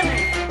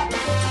viene.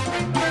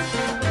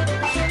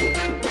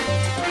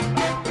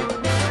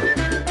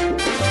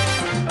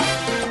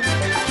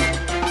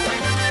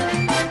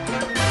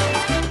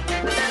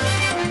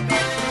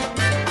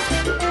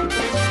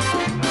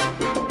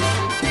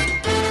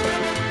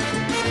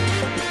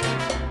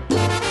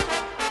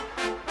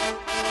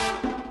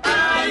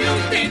 Hay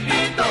un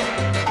tipito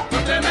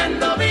con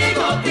tremendo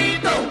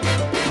bigotito.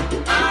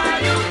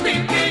 Hay un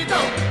tipito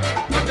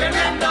con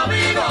tremendo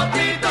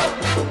bigotito.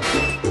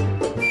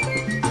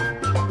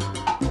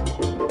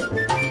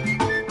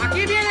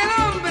 Aquí viene el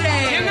hombre.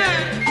 ¿Quién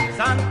es?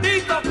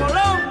 Santito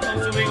Colón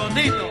con su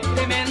bigotito.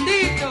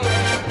 Tremendito.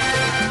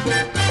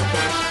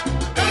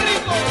 ¡Qué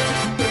rico!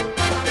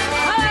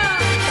 ¡Ah!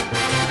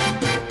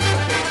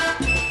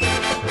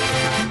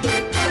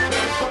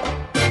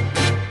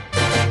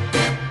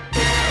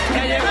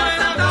 Ya llegó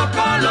Santo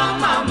Colón,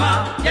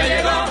 mamá. Ya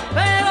llegó.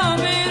 Pero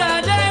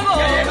mira, llegó.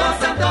 Ya llegó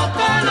Santo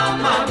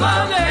Colón,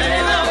 mamá. Ya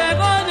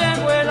llegó.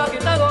 Llegó el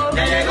agitador.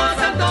 Ya llegó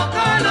Santo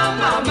Colón,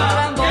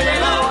 mamá. Ya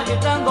llegó.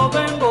 Agitando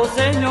vengo,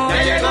 señor.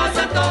 Ya llegó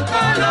Santo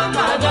Colón,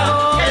 mamá.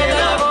 Ya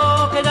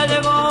llegó. Que ya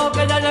llegó,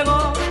 que ya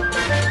llegó.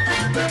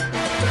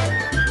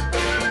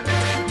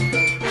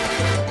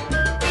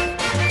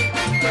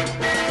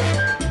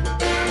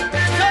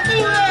 ¡Ya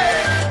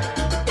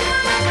tuve!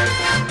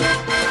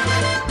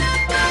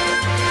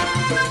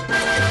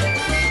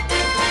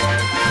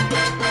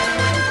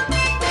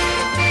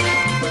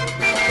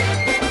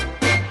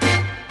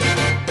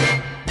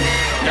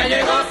 Ya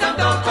llegó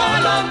Santo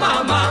Colón,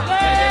 mamá.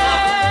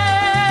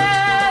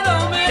 Pero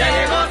mira, Ya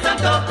llegó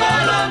Santo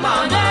Colón,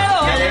 mamá.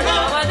 Ya llegó.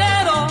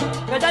 caballero,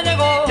 que ya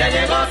llegó. Ya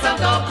llegó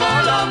Santo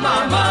Colón,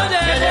 mamá.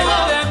 Ya llegó.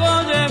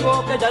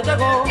 Llegó, que ya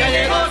llegó. Ya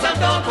llegó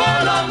Santo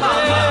Colón, mamá.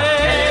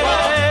 Ya llegó.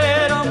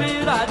 Pero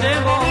mira,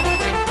 llegó.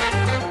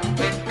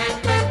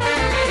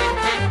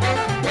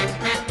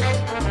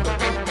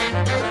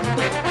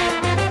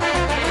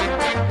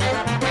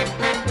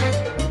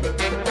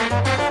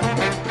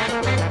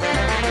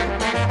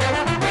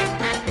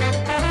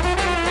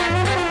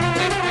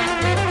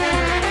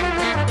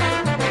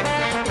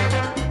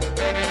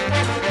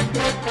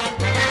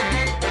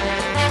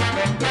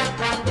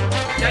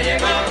 Ya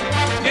llegó,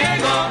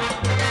 llegó,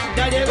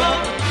 ya llegó,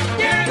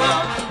 llegó,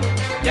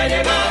 ya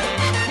llegó,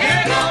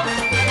 llegó,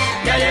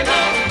 ya llegó,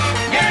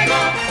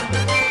 llegó.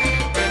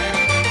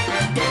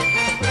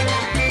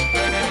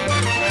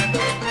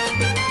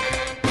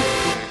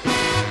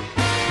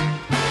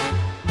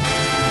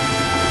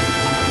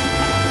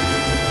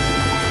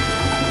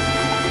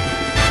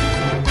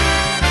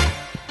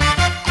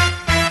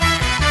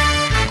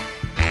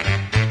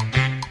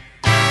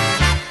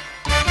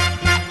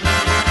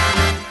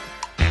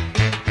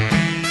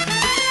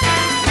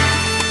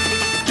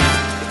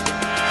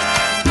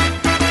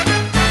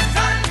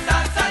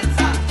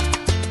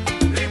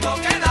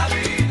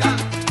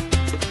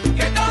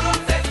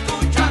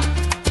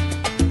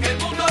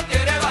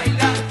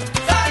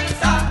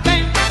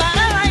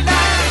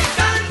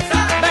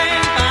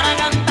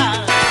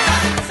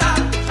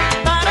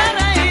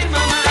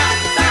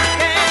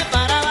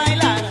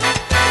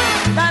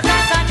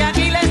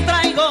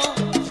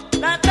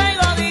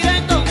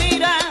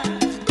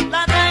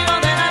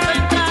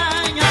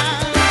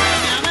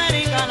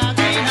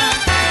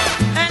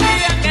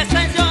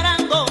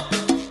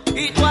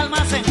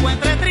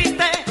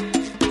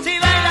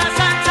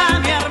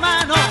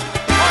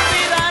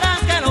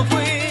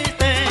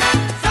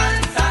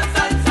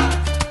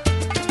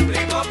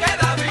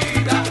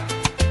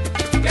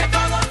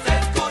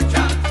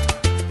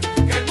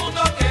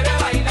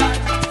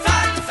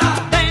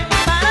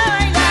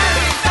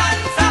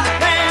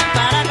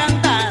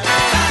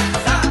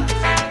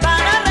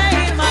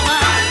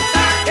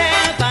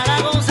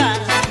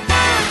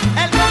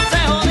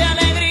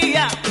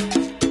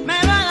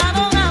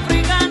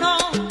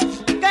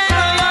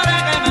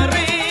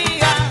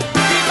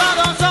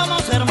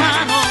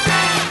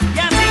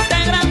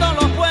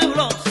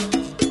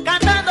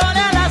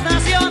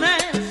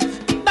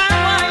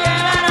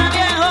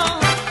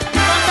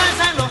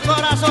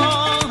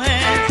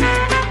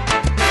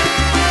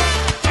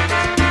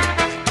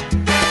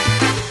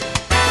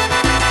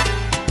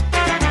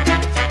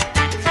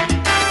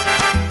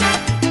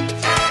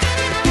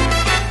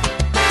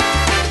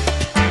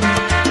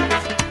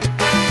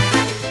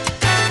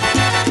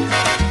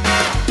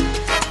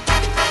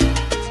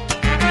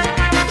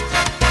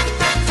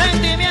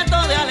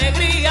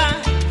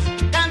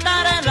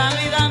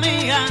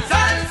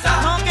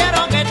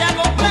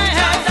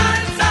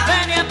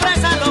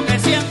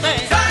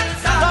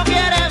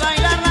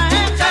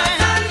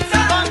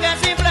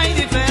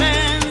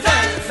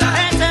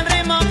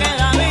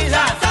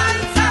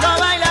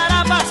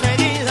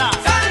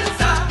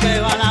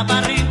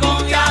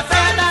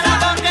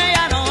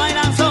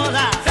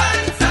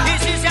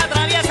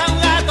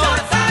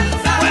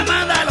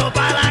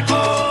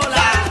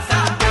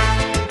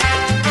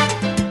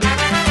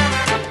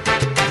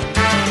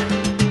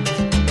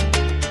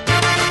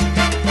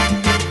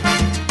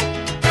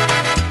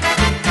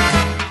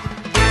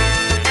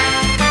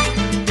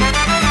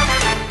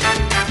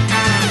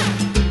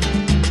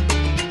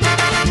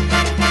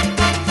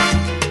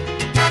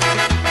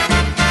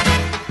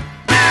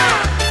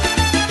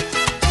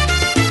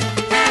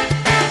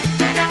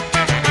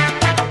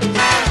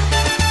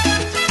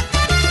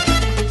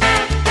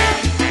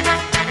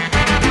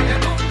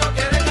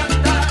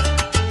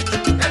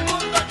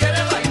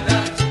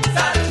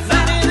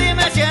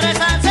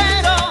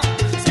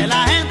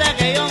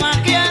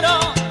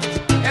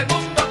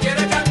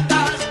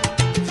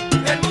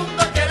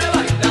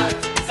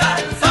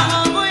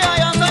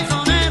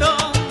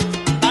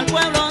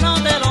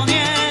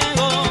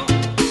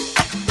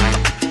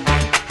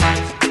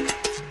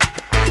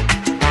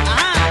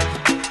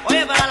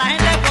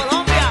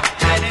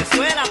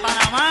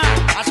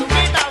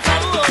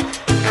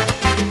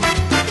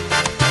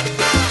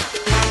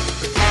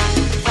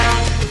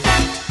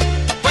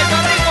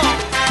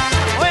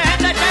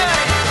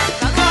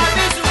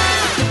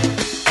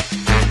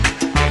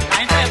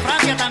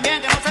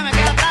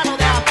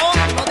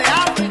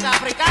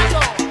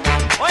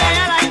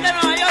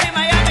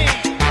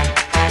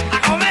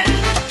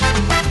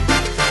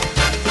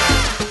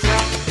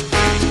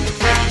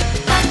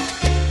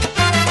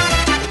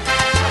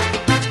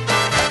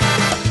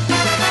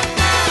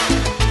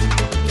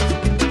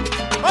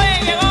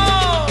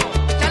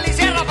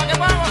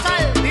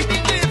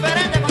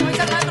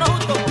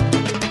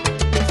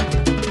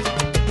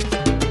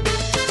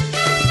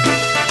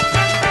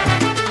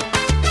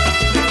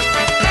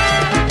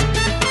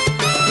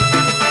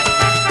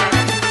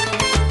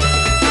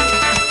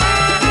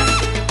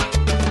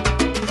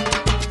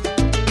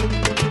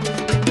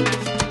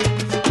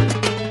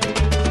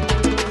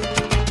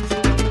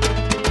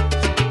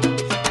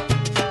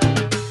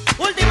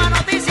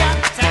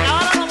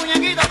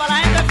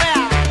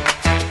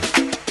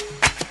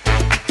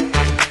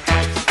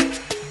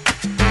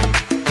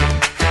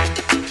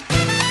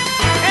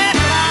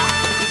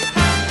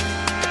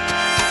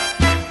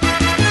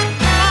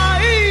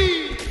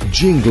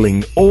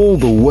 jingling all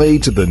the way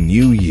to the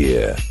new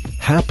year.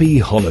 Happy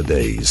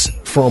holidays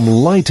from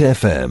Light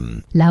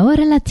FM. La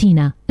Hora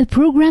Latina, a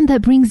program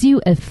that brings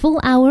you a full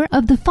hour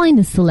of the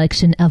finest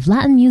selection of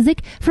Latin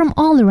music from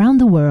all around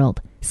the world.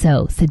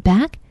 So sit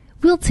back,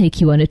 we'll take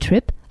you on a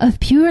trip of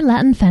pure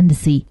Latin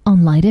fantasy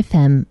on Light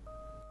FM.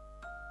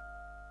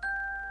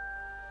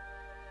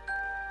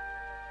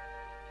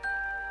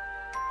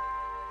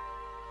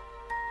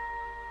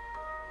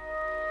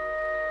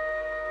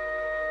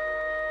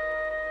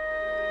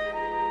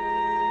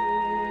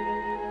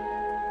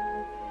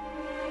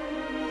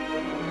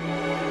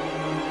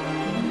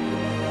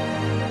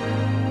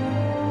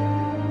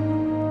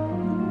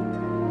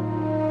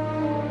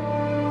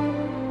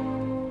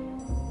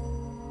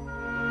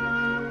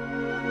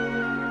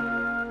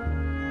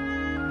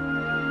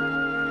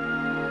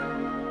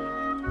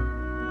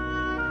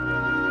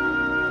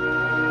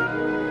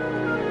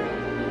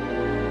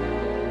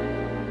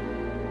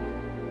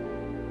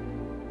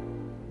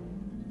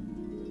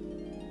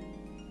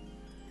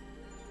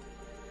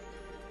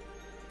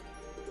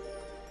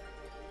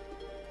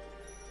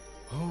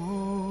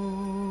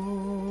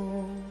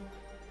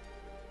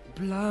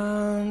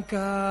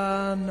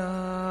 Blanca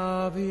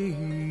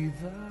Navidad,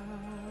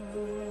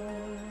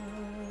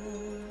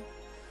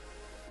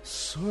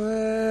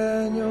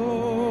 sueño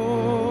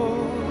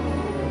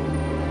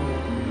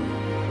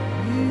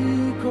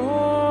y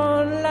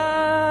con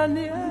la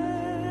nieve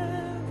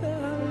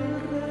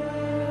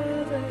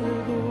alrededor,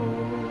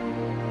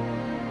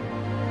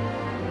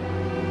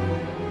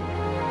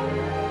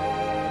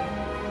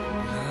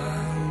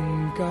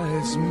 blanca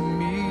es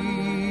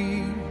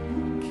mi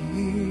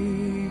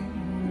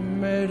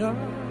quimera.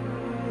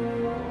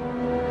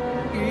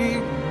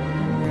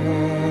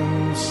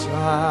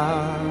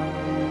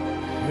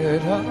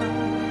 Era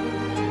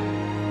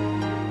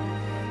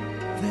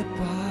de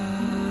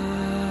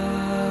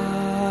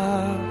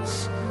paz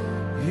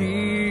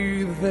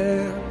y de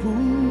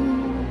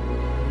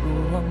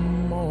puro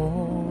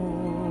amor.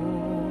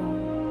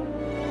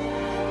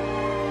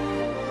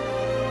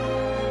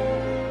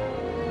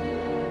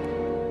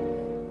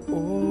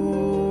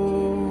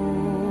 Oh,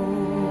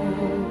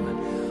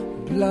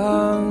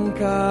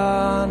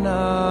 blanca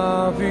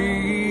Navidad,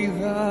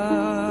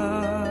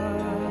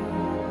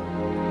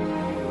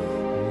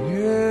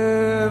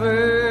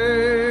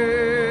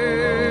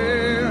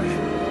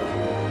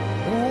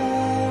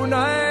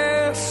 una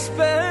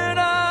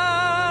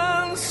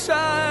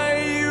esperanza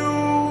y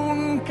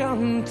un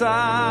cantar,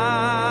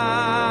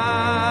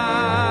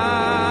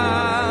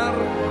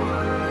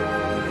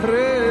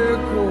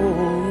 recordar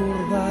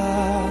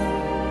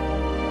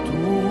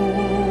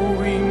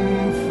tu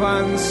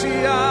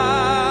infancia.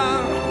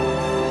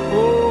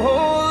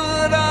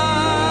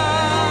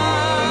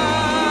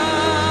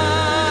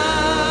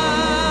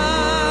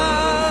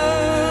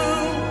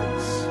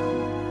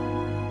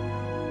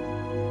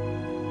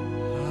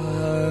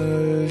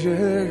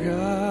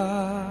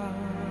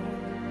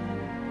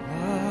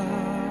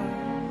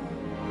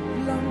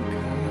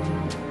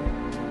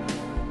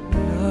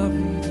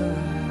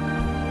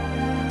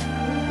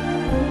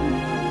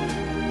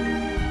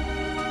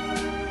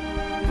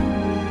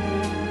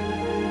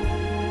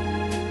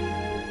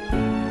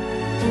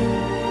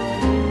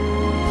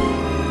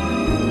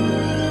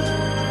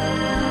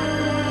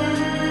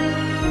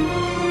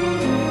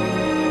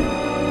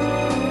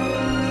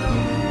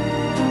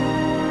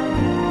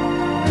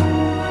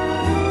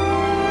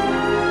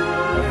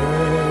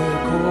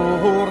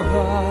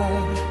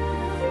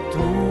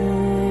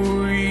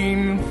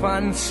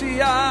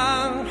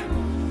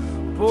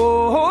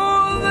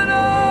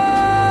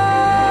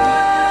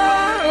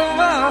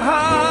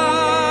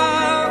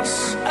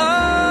 Podrás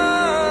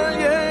al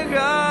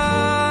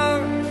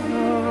llegar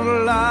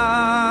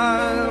la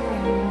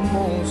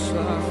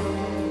hermosa,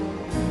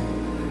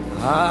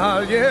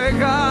 al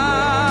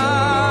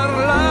llegar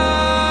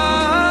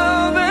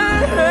la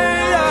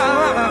bella,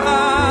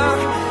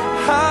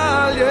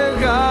 al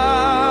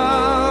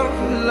llegar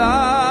la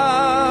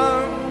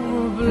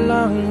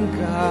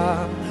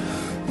blanca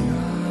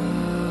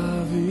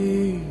Navidad.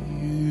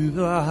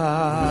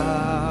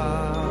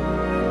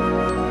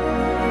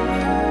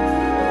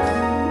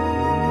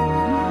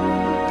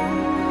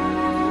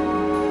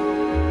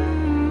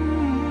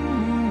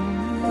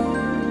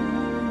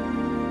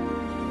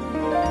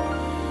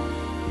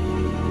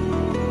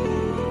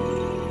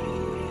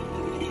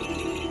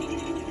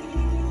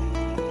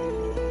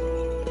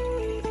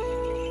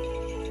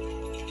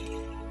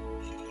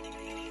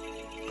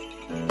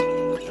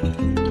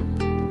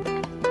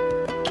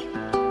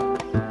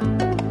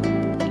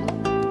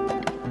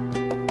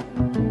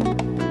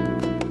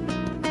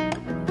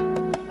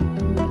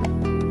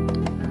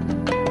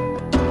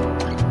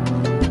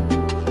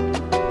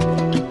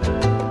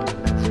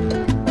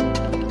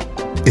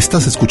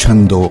 Estás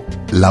escuchando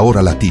La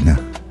Hora Latina,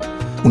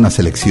 una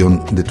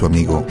selección de tu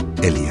amigo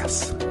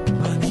Elías.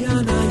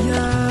 Mañana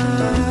ya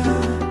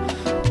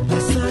la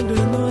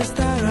sangre no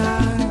estará.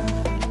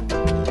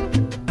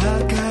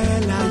 Al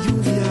caer la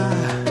lluvia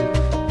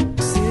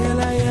se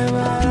la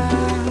llevará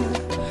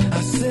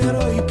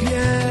acero y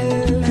piel.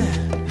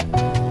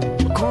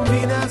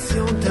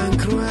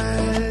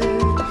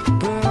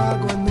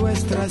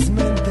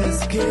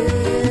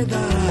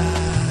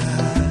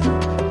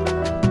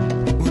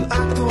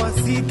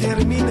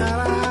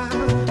 terminará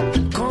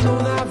con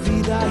una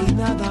vida y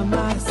nada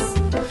más.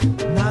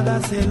 Nada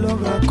se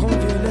logra con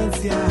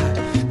violencia,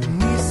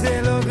 ni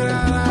se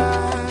logrará.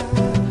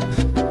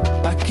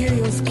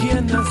 Aquellos que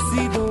han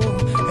nacido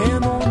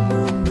en un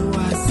mundo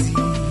así,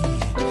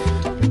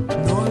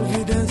 no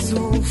olviden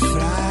su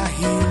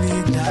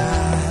fragilidad.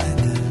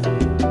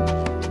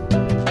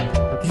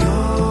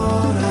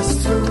 Lloras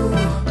tú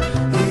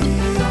y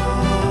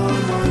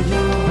lloro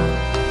yo,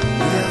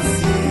 y el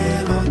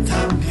cielo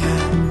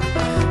también,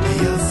 y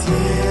el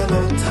cielo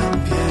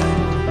también.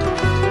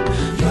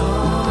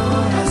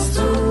 Lloras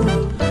tú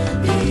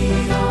y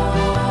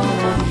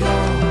lloro yo,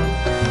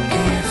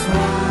 qué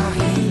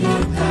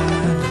fragilidad,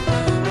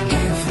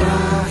 qué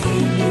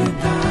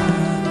fragilidad.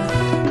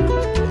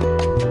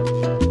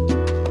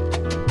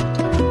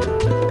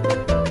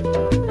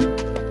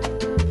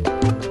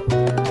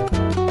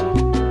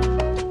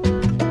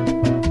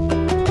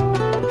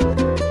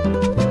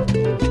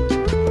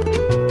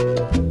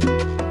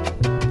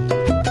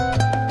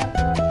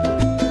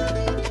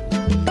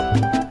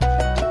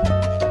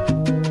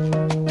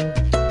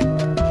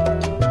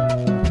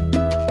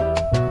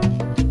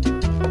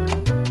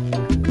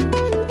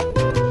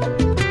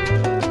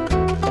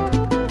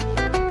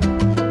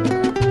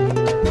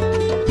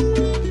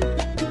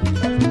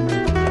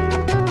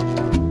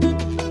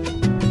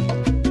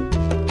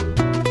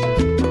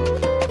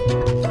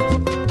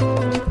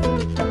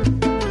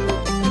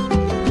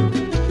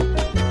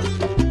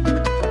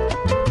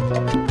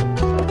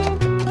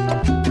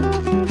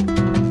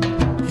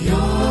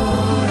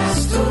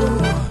 Lloras tú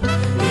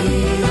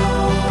y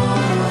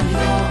lloro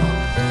yo,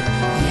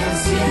 y el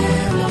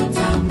cielo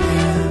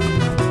también,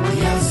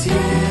 y el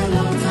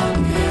cielo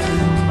también.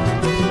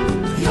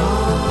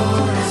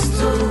 Lloras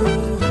tú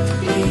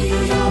y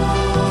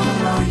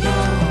lloro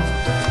yo,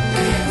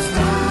 qué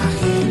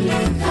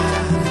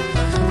fragilidad,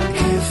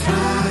 qué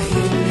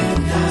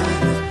fragilidad.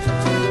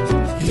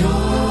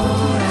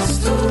 Lloras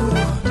tú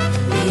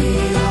y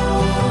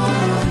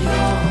lloro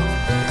yo,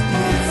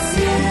 y el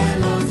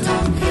cielo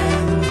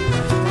también,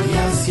 y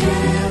el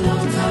cielo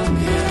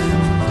también.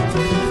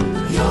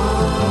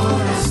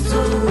 Lloras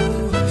tú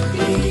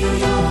y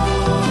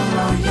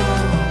lloro yo,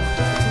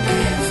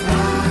 qué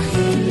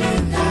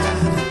fragilidad,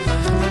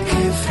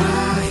 qué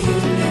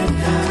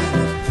fragilidad,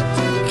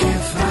 qué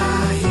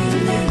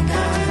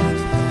fragilidad,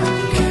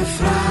 qué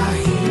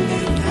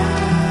fragilidad.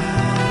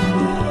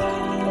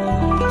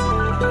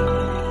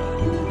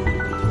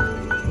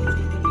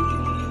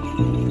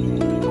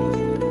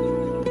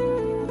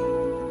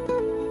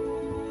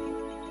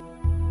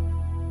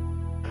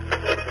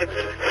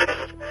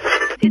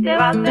 Si te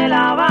vas de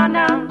La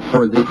Habana,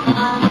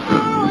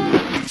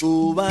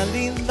 Cuba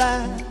linda,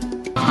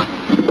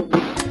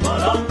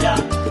 Colombia,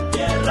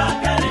 tierra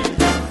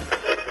querida.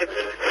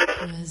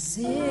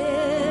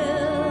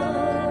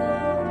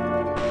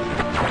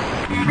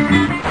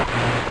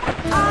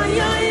 ay,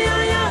 ay,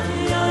 ay,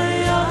 ay, ay,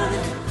 ay,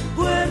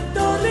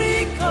 Puerto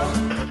Rico.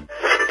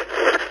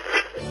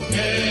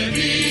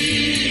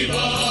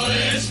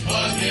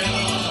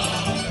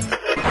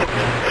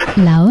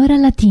 La Hora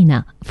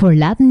Latina, for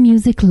Latin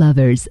music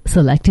lovers,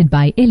 selected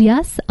by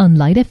Elias on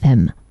Light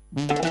FM.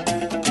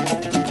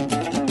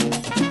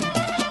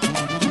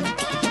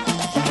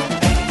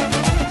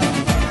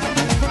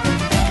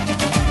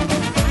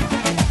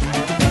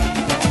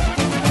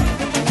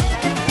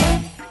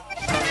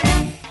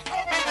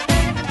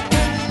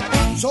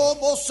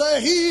 Somos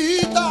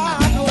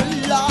gitanos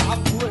en la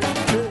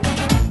fuente,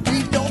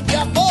 niños de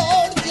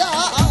amor ya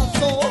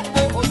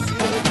somos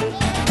siete.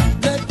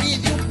 Le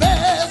pide un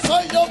beso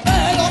y no me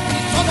lo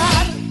quiso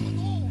dar.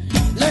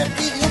 Le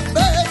pide un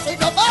beso y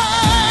no me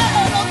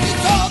lo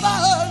quiso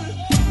dar.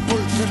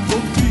 Porque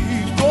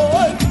contigo,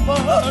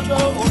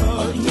 hermana,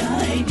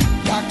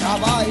 y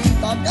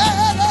acabadita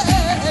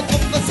quiere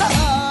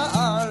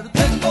confesar.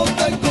 Tengo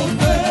que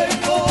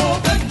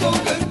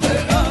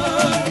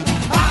esperar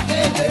a que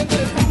llegue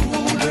el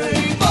lunes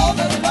y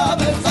poderla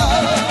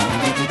besar.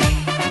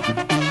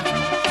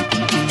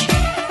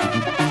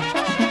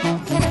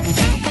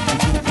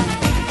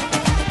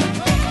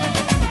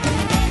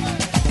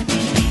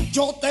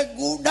 Yo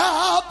tengo una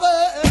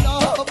pena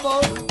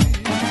por ti.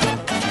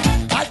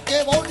 Ay, qué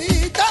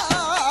bonita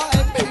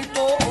es mi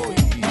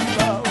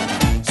poesía.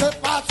 Se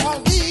pasa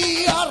el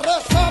día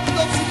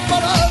rezando sin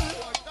parar.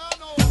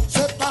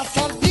 Se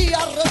pasa el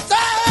día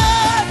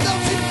rezando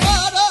sin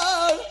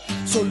parar.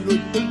 Solo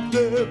en el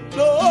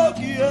templo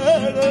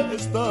quiere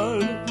estar.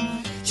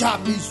 Ya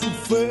mi su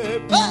fe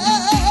me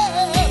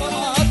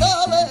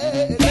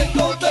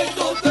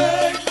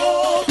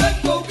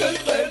tengo que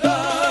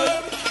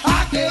esperar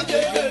a que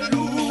llegue el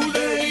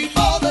lunes y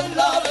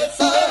poderla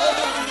besar.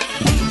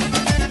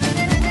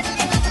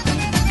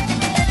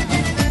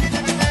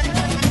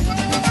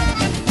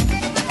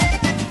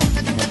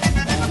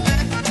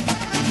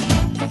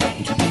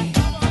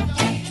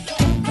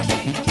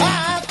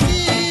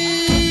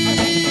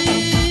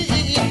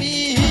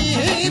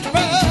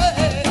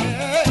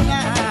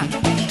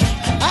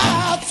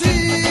 Así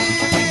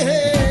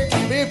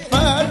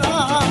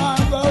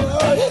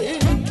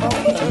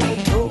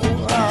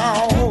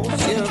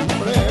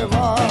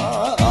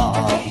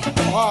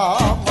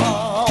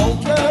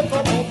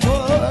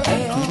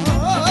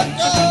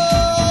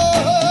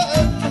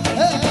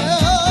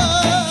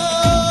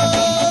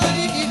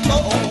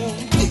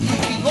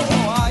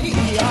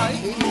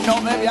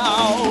me voy a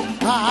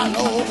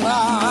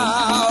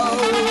lograr.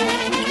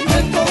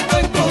 Tengo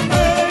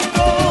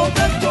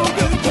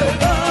que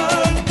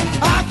esperar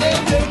a que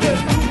llegue el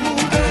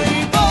lunes y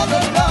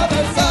poderla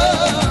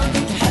besar.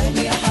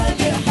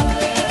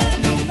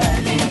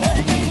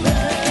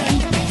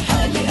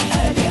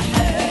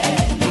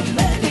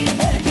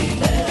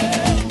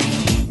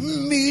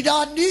 Mira,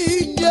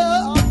 niña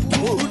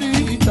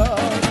bonita,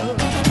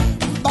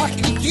 más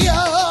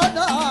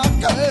cristiana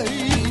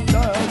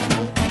querida,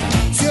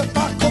 si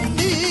estás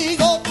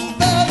conmigo tú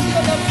me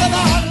tienes que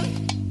dar,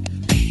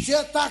 si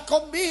estás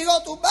conmigo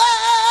tú me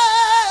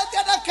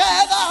tienes que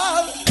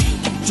dar.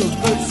 Yo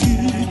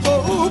necesito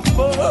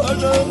para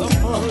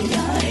amar,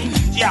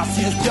 y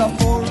así es de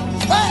amor el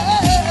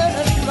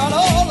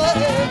calor.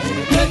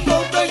 Tengo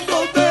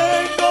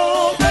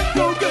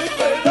que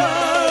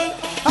esperar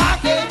a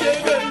que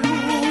llegue el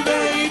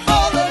lunes y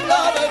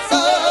poderla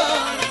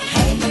besar.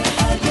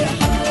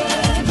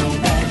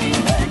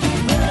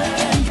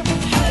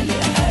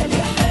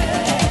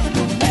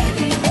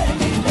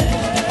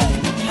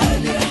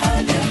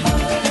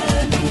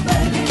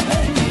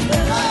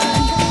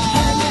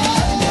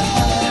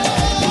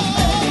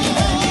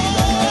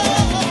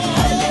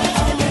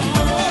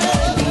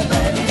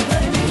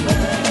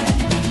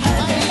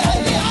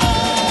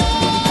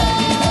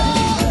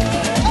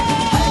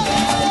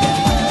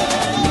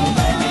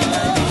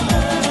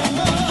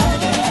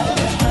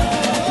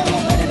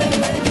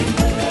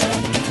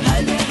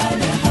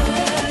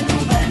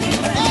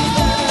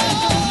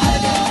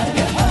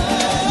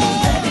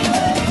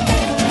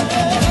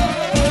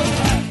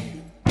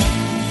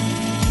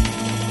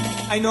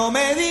 Ay, no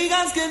me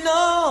digas que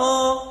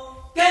no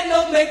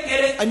me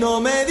quieres. Ay, no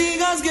me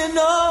digas que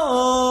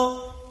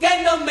no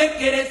me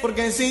quieres.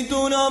 Porque si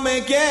tú no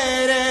me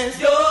quieres,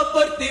 yo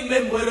por ti me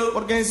muero.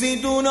 Porque si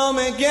tú no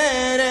me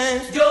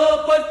quieres,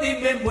 yo por ti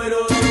me muero.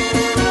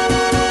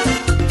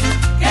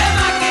 ¡Qué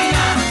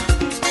máquina!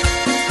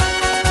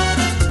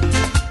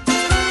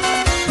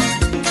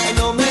 Ay,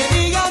 no me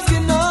digas que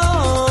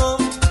no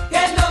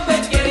me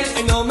quieres.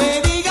 Ay, no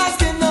me digas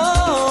que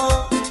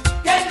no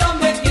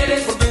me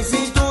quieres. Porque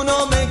si tú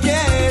no me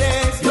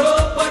quieres,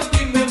 yo por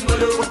ti me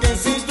muero. Porque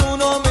si tú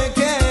no me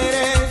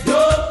quieres, yo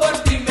por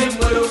ti me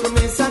muero. Con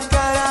esa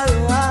cara de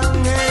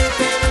ángel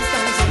te ves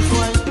tan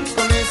sensual,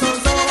 con esos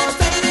ojos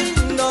tan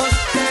lindos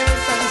te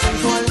ves tan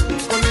sensual,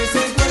 con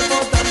ese cuerpo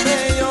tan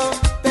bello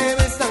te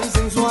ves tan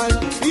sensual,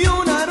 y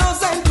una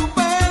rosa en tu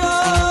pelo.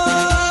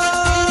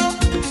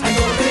 Ay,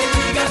 no me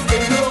digas que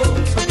no,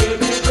 porque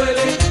me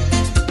duele,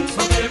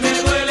 porque me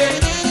duele,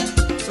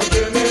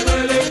 porque me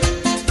duele.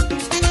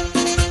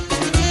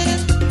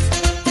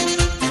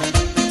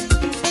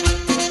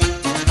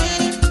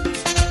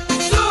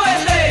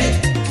 ¡Súbete!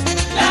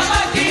 ¡La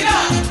máquina!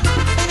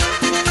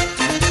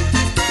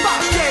 ¡Pa'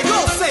 que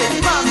goce,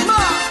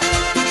 mamá!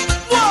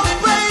 ¡Wow,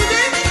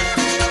 baby!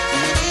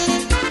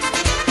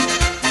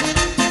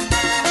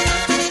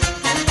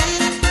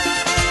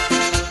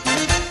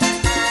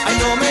 Ay,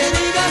 no me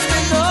digas que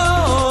no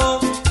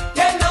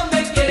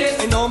me quieres.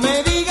 Ay, no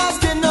me digas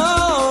que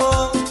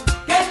no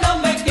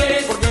me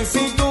quieres. Porque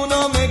si tú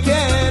no me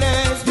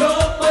quieres, yo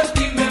por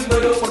ti me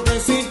muero. Porque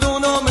si tú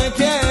no me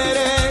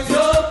quieres,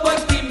 yo por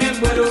ti me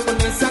muero. Con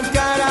esa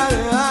cara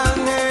de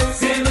ángel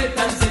se ve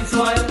tan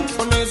sensual,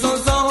 con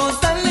esos ojos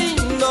tan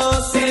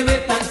lindos se ve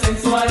tan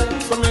sensual,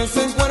 con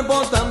ese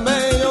cuerpo tan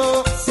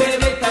bello se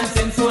ve tan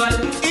sensual,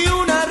 y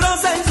una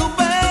rosa en su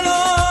pelo.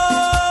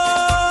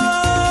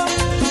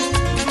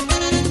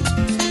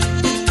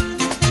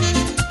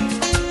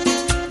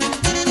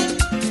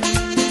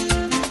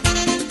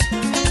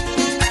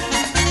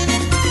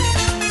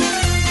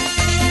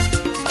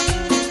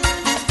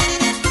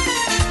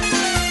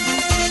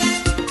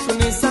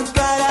 Con esa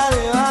cara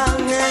de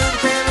ángel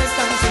te ves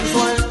tan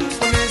sensual,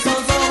 con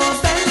esos ojos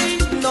tan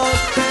lindos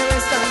te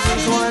ves tan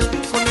sensual,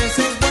 con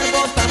ese cuerpo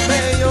tan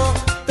bello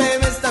te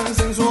ves tan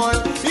sensual,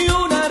 y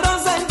una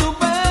rosa en tu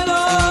pelo.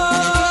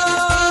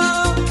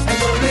 Ay,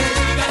 no me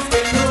digas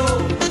que no,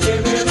 porque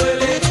me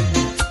duele,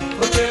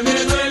 porque me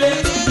duele,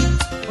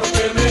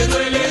 porque me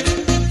duele.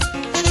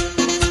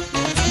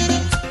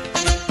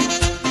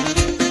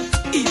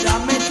 Y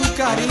dame tu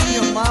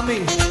cariño, mami,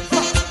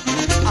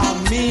 a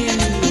mí.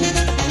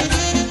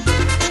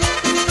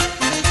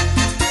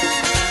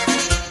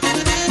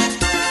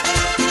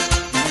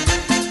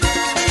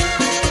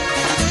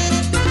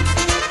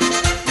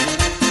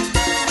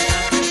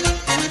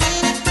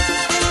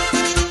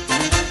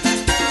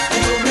 Ay,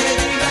 no me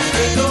digas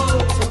que no,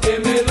 porque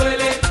me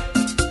duele,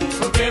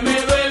 porque me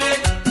duele,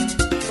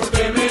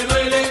 porque me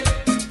duele.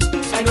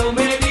 Ay, no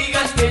me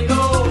digas que no,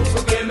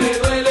 porque me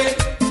duele,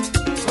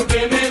 porque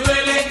me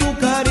duele. Tu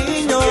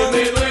cariño, Porque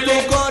me duele,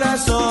 tu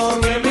corazón,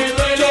 porque me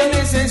duele. yo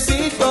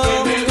necesito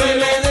Porque me que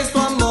duele, me des tu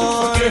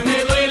amor. porque me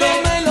duele. No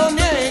me lo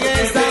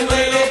niegues, Porque me dámelo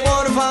duele.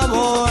 por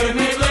favor. Porque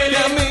me duele. Que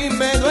a mí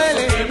me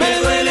duele, Porque me me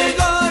duele el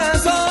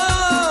corazón.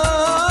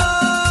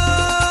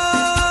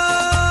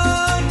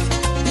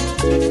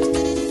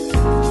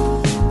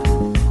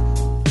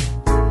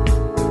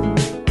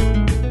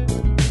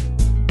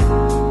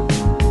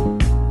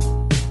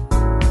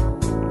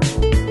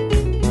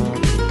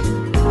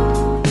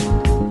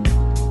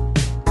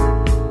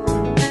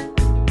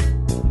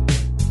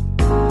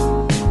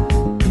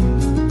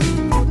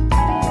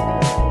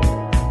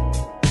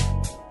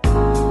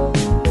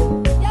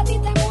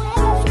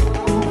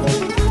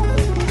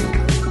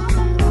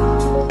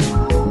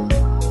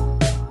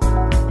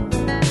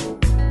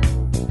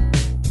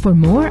 For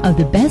more of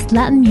the best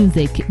Latin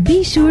music,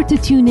 be sure to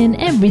tune in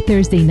every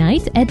Thursday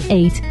night at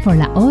 8 for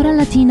La Hora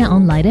Latina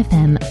on Light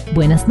FM.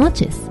 Buenas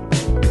noches.